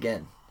slaves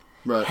again,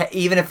 right?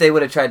 Even if they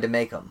would have tried to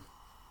make them.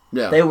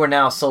 Yeah, they were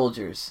now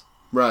soldiers.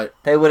 Right.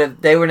 They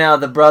were now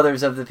the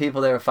brothers of the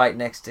people they were fighting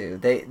next to.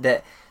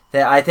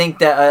 I think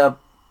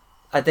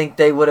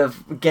they would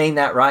have gained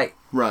that right.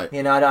 Right.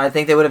 I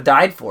think they would have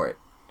died for it.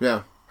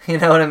 Yeah. You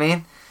know what I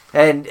mean?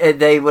 And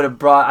they would have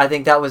brought. I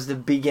think that was the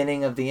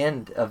beginning of the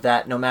end of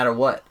that. No matter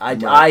what,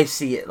 I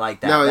see it like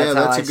that. No,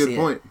 that's a good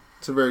point.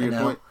 It's a very good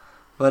point.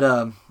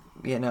 But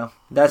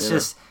that's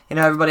just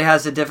everybody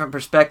has a different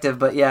perspective.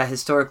 But yeah,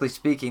 historically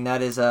speaking,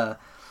 that is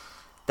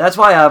that's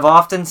why I've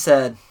often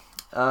said.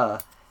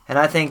 And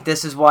I think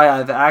this is why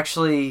I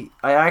actually,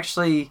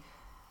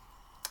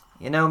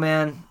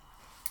 man,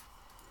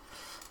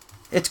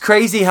 it's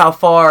crazy how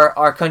far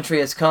our country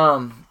has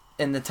come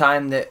in the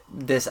time that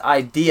this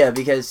idea,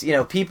 because,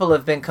 people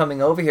have been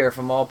coming over here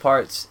from all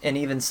parts, and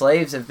even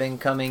slaves have been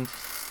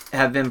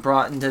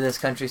brought into this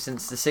country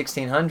since the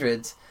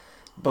 1600s,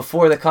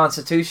 before the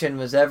Constitution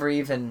was ever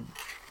even,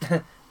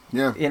 a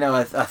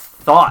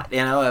thought,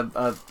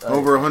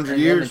 over 100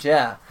 years,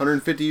 image,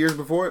 150 years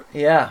before it.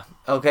 Yeah.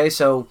 Okay.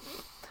 So,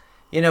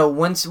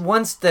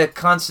 once the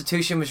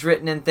Constitution was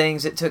written and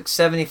things, it took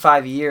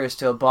 75 years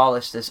to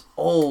abolish this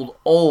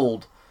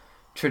old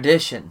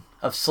tradition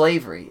of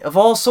slavery of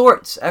all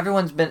sorts.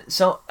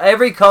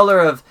 Every color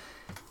of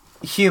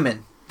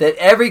human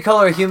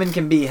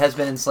can be has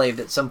been enslaved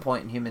at some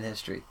point in human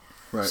history.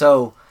 Right.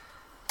 So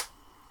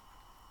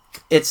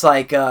it's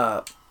like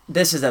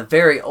this is a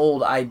very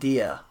old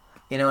idea,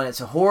 and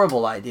it's a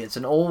horrible idea. It's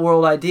an old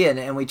world idea,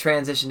 and we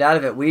transitioned out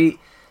of it.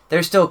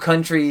 There's still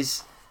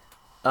countries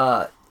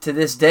to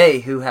this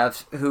day who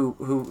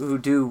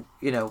do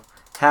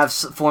have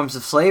forms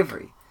of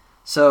slavery.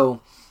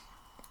 So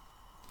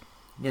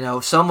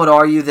some would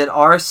argue that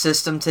our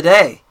system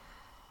today,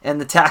 and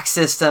the tax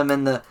system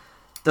and the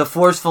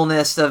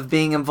forcefulness of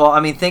being involved.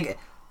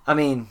 I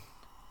mean,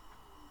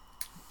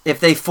 if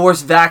they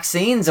force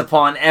vaccines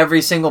upon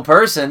every single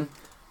person,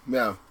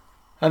 yeah.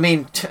 I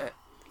mean,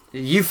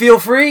 you feel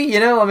free, you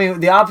know? I mean,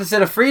 the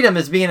opposite of freedom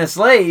is being a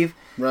slave.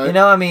 Right. You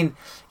know, I mean,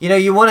 you know,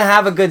 you want to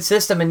have a good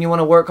system and you want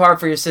to work hard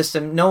for your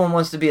system. No one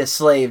wants to be a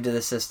slave to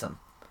the system.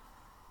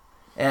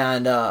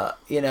 And,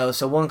 you know,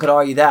 so one could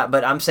argue that.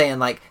 But I'm saying,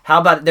 like, how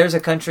about there's a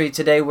country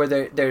today where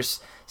there's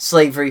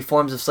slavery,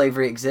 forms of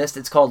slavery exist.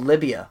 It's called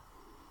Libya.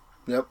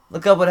 Yep.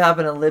 Look up what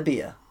happened in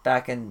Libya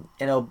back in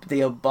the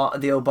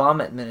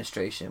Obama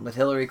administration with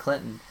Hillary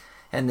Clinton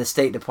and the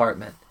State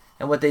Department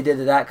and what they did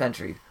to that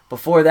country.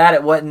 Before that,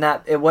 it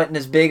wasn't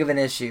as big of an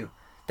issue.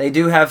 They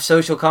do have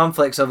social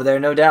conflicts over there,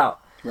 no doubt.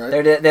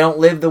 Right. They don't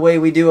live the way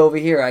we do over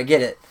here. I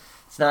get it.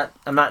 It's not.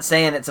 I'm not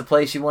saying it's a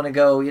place you want to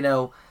go. You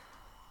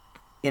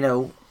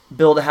know,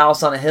 build a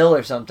house on a hill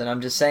or something.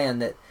 I'm just saying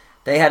that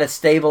they had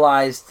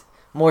a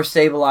more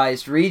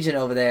stabilized region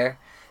over there,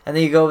 and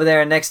then you go over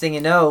there, and next thing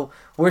you know,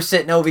 we're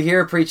sitting over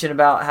here preaching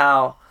about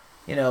how,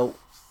 you know,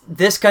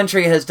 this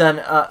country has done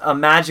a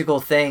magical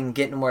thing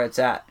getting where it's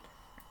at.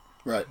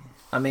 Right.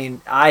 I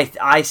mean,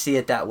 I see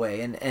it that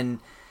way, and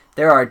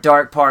there are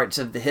dark parts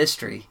of the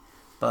history,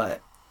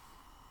 but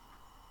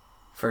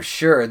for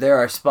sure there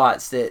are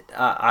spots that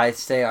I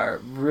say are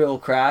real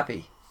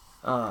crappy.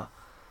 I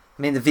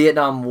mean, the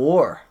Vietnam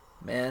War,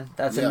 man,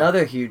 that's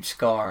another huge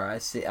scar I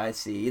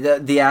see.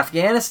 The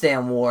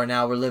Afghanistan War,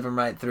 now we're living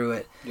right through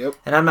it. Yep.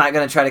 And I'm not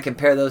going to try to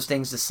compare those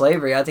things to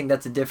slavery. I think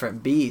that's a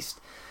different beast.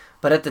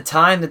 But at the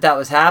time that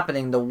was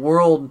happening,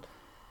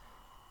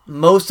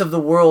 most of the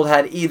world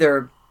had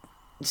either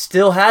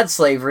still had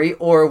slavery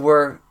or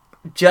were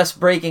just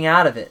breaking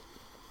out of it.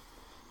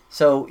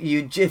 So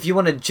if you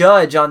want to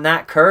judge on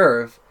that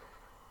curve,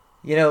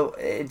 you know,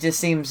 it just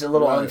seems a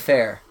little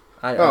unfair.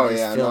 I've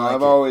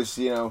always,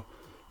 you know,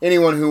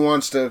 anyone who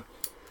wants to,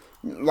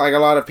 like, a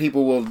lot of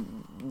people will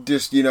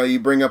just, you know, you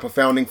bring up a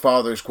Founding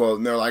Fathers quote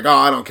and they're like, oh,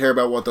 I don't care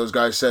about what those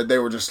guys said. They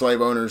were just slave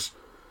owners.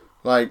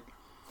 Like,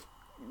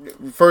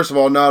 first of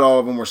all, not all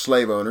of them were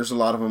slave owners. A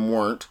lot of them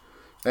weren't.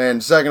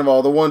 And second of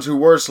all, the ones who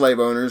were slave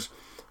owners,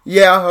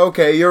 yeah,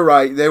 okay, you're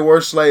right. They were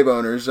slave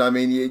owners. I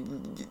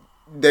mean,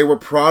 they were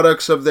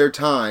products of their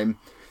time.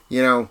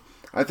 You know,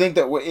 I think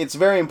that it's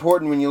very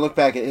important when you look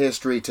back at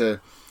history to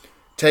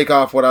take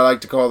off what I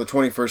like to call the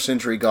 21st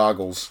century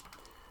goggles,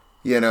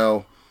 you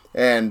know,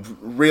 and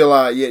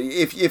realize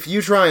if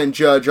you try and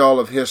judge all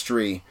of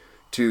history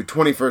to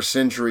 21st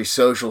century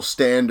social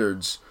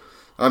standards,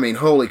 I mean,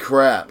 holy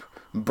crap,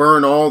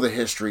 burn all the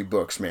history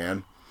books,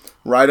 man,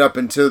 right up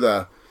into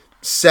the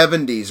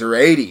 70s or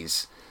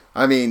 80s.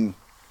 I mean,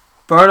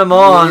 burn them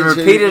all and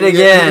repeat it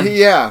again.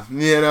 Yeah,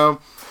 you know,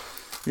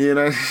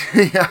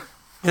 yeah.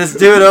 Just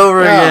do it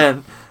over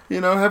again.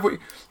 You know,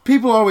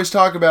 people always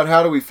talk about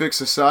how do we fix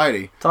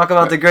society. Talk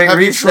about the Great Reset.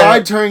 Have you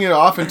tried turning it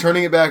off and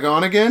turning it back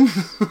on again?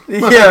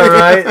 Yeah,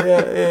 right.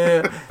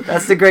 Yeah.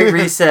 That's the Great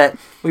Reset.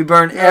 We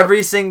burn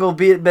every single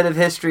bit of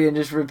history and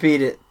just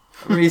repeat it.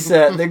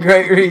 Reset. The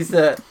Great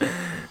Reset.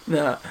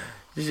 No,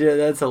 shit,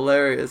 that's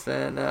hilarious,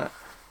 man.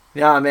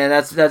 Yeah, man,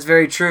 that's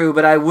very true.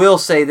 But I will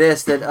say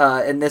this that,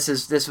 and this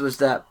was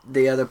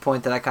the other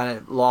point that I kind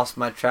of lost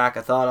my track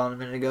of thought on a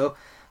minute ago,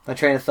 my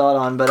train of thought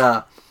on.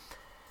 But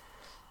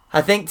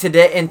I think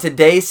in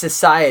today's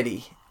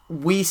society,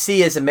 we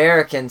see as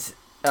Americans,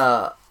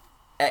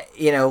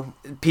 you know,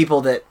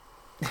 people that,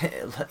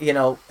 you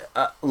know,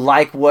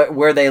 like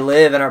where they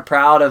live and are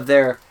proud of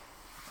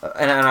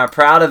and are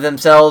proud of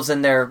themselves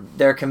and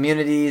their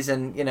communities,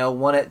 and, you know,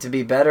 want it to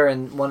be better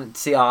and want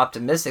to see how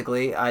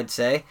optimistically, I'd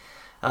say.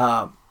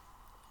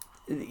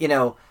 You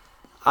know,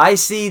 I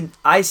see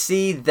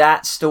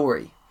that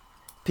story.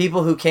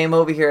 People who came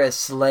over here as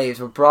slaves,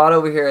 were brought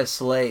over here as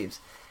slaves,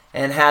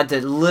 and had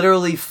to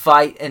literally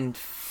fight and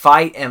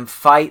fight and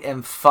fight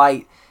and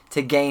fight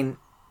to gain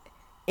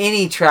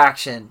any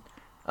traction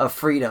of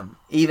freedom,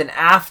 even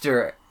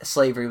after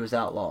slavery was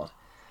outlawed.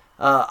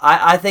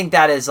 I think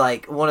that is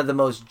like one of the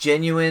most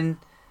genuine,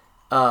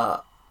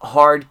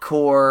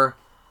 hardcore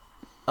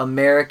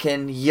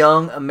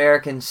young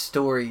American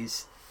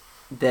stories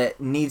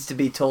that needs to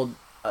be told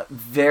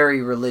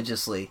very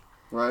religiously.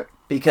 Right.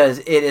 Because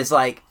it is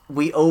like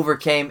we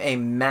overcame a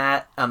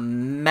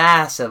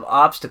massive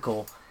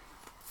obstacle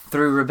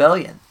through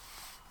rebellion.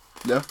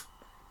 Yeah.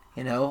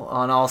 You know,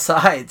 on all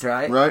sides,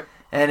 right? Right.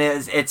 And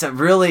it's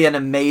really an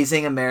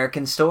amazing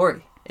American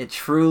story. It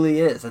truly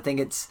is. I think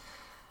it's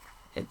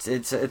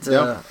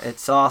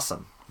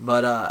awesome.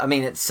 But I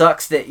mean, it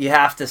sucks that you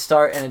have to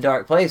start in a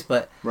dark place.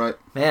 But right,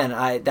 man,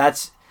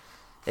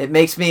 it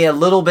makes me a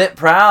little bit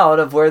proud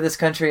of where this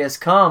country has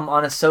come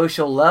on a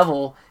social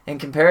level in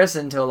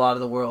comparison to a lot of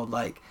the world.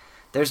 Like,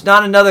 there's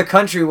not another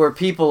country where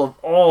people of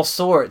all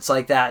sorts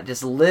like that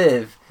just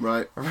live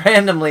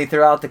randomly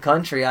throughout the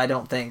country, I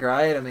don't think,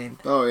 right? I mean,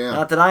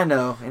 not that I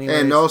know. Anyways.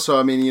 And also,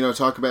 I mean, you know,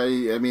 talk about,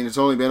 I mean, it's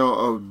only been,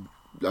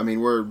 I mean,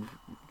 we're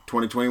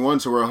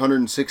 2021, so we're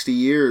 160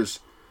 years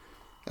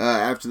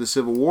after the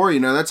Civil War. You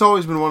know, that's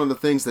always been one of the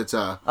things that's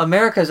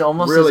America's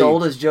almost really as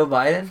old as Joe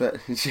Biden.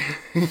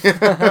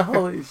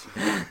 Holy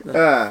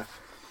shit.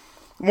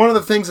 One of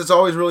the things that's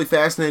always really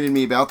fascinated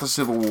me about the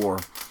Civil War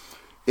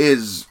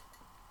is,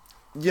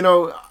 you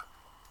know,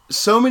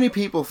 so many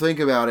people think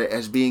about it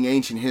as being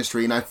ancient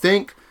history, and I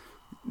think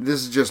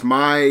this is just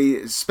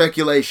my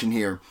speculation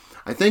here.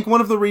 I think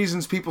one of the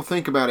reasons people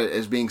think about it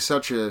as being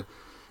such a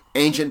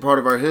ancient part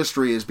of our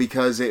history is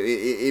because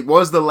it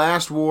was the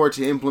last war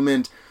to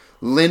implement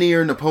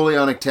linear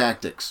Napoleonic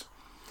tactics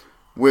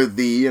with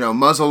the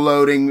muzzle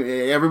loading,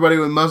 everybody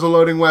with muzzle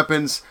loading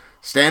weapons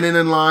standing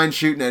in line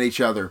shooting at each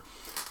other,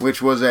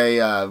 which was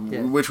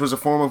a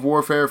form of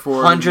warfare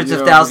for hundreds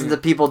of thousands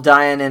of people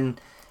dying in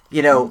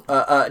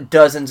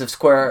dozens of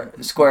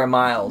square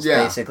miles,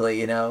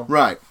 basically.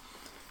 Right.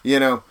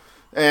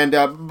 And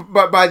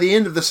but by the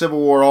end of the Civil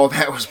War, all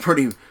that was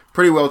pretty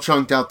well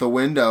chunked out the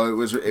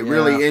window. It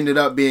really ended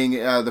up being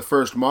the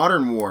first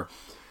modern war.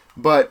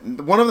 But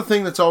one of the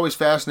things that's always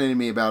fascinated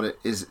me about it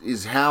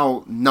is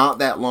how not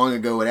that long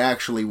ago it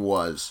actually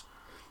was.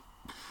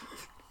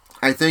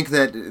 I think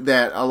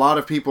that a lot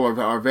of people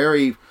are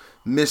very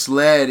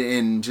misled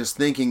in just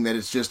thinking that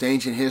it's just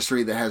ancient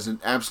history that has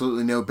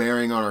absolutely no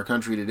bearing on our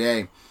country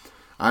today.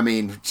 I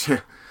mean,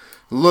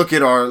 look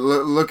at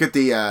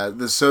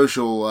the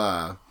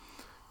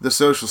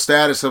social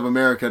status of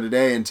America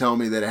today and tell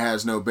me that it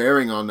has no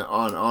bearing on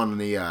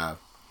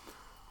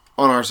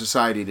our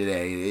society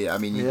today. I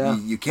mean,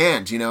 you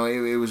can't.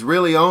 It was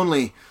really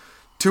only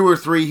 2 or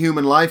 3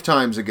 human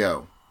lifetimes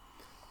ago,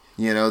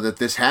 that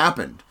this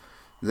happened.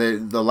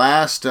 The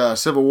last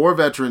Civil War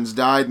veterans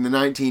died in the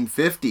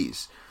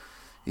 1950s.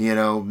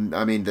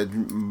 I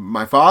mean,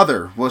 my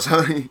father was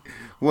born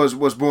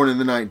in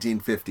the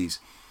 1950s.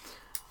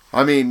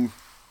 I mean,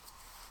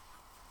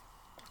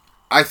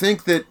 I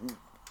think that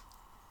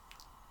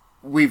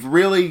we've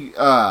really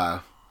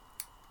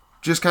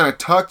just kind of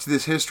tucked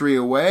this history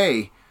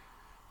away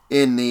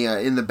in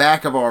the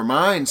back of our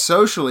minds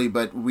socially,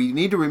 but we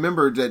need to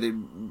remember that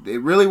it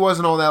really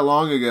wasn't all that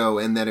long ago,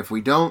 and that if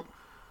we don't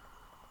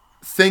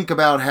think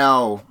about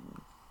how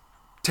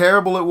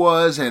terrible it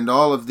was and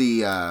all of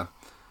the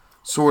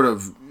sort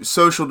of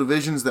social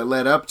divisions that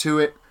led up to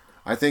it,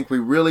 I think we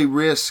really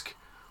risk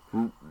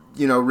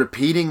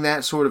repeating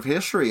that sort of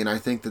history, and I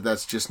think that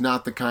that's just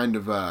not the kind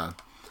of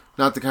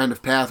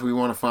path we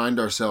want to find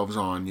ourselves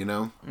on.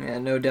 Yeah,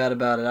 no doubt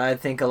about it. I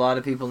think a lot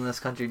of people in this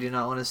country do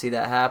not want to see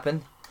that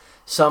happen.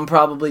 Some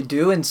probably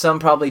do, and some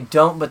probably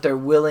don't, but they're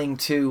willing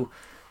to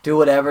do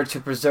whatever to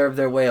preserve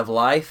their way of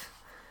life.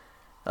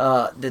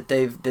 That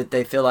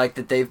they feel like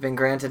that they've been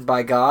granted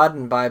by God,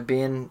 and by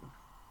being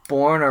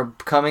born or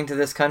coming to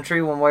this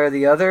country one way or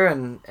the other,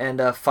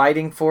 and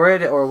fighting for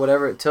it or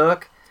whatever it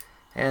took.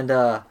 And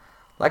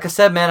like I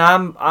said, man,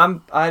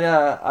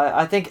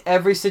 I think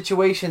every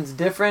situation's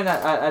different.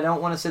 I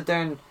don't want to sit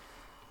there and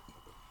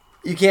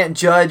you can't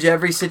judge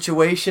every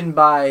situation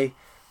by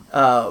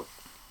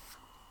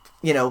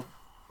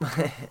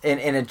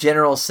in a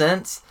general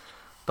sense.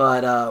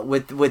 But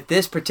with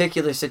this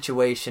particular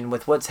situation,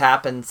 with what's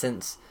happened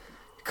since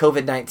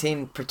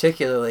COVID-19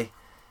 particularly,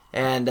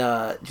 and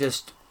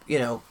just,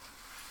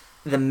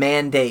 the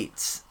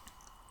mandates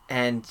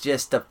and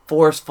just the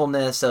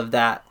forcefulness of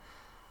that,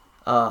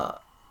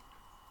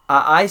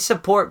 I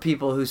support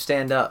people who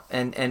stand up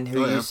and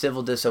who use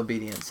civil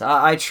disobedience.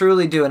 I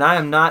truly do, and I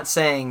am not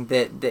saying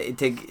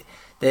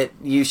that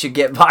you should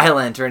get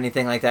violent or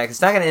anything like that, 'cause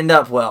it's not going to end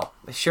up well,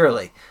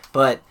 surely.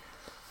 But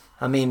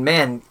I mean,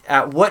 man,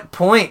 at what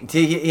point do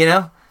you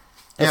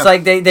It's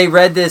like they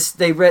read this.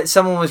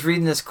 Someone was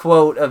reading this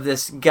quote of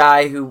this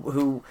guy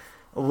who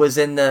was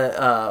in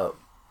the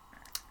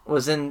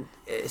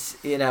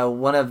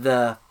one of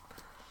the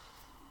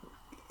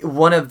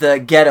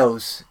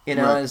ghettos.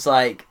 Right. It's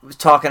like was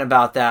talking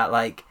about that.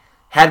 Like,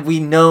 had we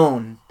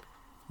known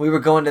we were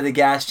going to the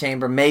gas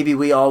chamber, maybe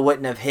we all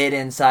wouldn't have hid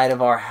inside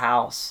of our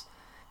house.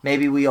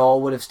 Maybe we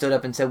all would have stood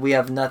up and said, we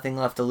have nothing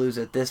left to lose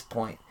at this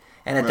point.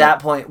 And at that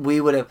point, we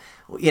would have,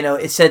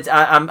 it said,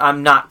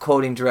 I'm not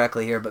quoting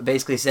directly here, but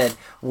basically said,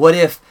 what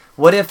if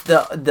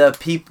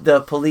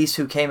the police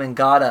who came and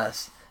got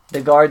us,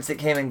 the guards that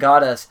came and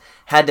got us,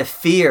 had to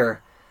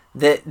fear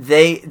that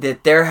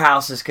their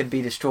houses could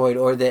be destroyed,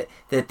 or that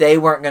they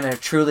weren't going to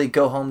truly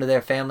go home to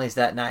their families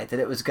that night, that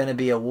it was going to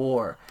be a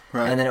war,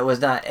 and then it was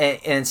not. And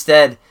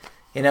instead,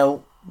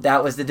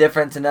 that was the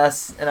difference in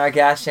us in our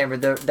gas chamber,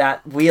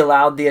 that we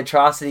allowed the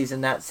atrocities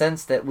in that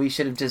sense, that we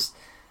should have just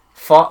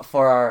fought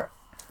for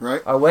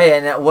our way.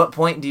 And at what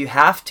point do you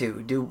have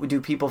to?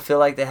 Do people feel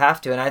like they have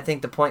to? And I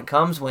think the point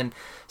comes when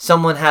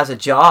someone has a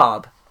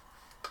job,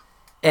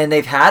 and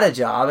they've had a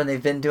job, and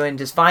they've been doing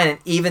just fine. And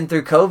even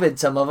through COVID,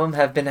 some of them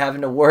have been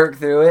having to work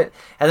through it.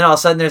 And then all of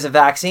a sudden there's a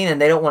vaccine,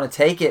 and they don't want to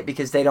take it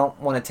because they don't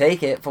want to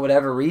take it for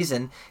whatever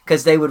reason,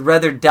 because they would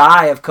rather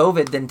die of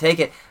COVID than take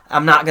it.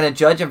 I'm not going to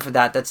judge them for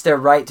that. That's their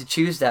right to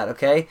choose that,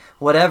 okay?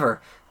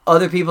 Whatever.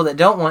 Other people that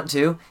don't want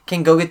to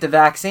can go get the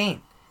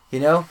vaccine.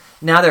 Now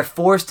they're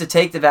forced to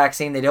take the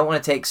vaccine they don't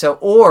want to take,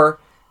 or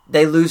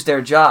they lose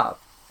their job.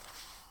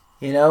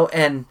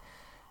 And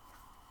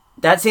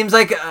that seems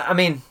like,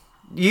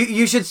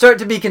 you should start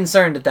to be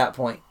concerned at that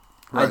point.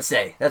 Right. I'd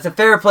say that's a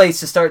fair place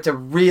to start to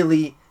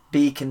really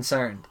be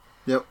concerned.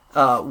 Yep.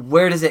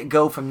 Where does it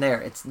go from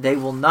there? They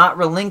will not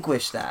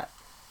relinquish that.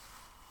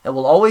 It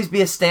will always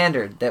be a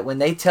standard that when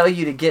they tell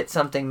you to get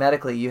something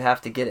medically, you have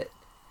to get it.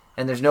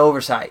 And there's no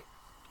oversight.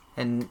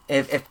 And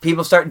if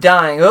people start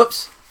dying,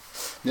 oops.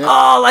 Yep.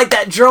 Oh, like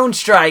that drone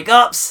strike,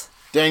 oops.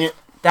 Dang it.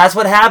 That's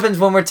what happens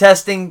when we're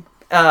testing,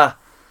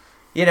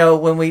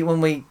 when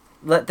we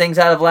let things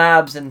out of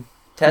labs and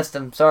test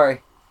them.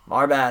 Sorry.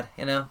 Our bad,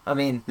 I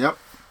mean. Yep.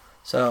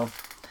 So,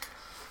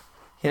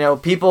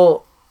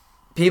 people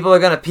are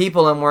going to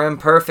people, and we're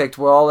imperfect.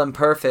 We're all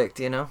imperfect,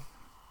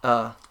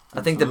 I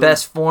think the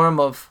best form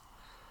of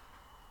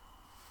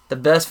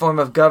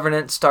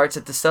governance starts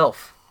at the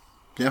self.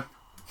 Yeah.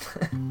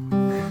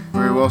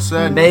 Very well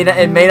said.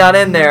 It may not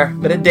end there,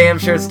 but it damn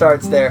sure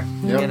starts there.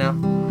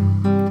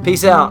 Yep.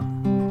 Peace out.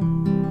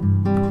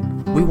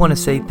 We want to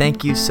say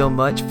thank you so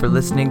much for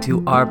listening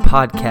to our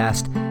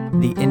podcast,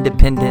 The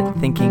Independent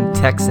Thinking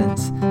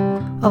Texans.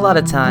 A lot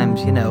of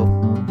times,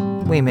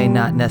 we may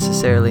not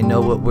necessarily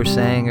know what we're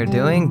saying or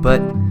doing, but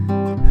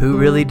who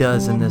really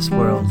does in this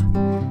world?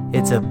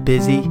 It's a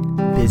busy,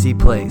 busy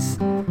place.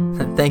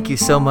 Thank you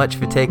so much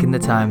for taking the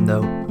time,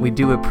 though. We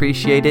do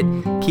appreciate it.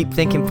 Keep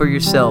thinking for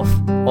yourself,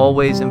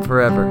 always and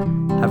forever.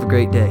 Have a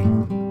great day.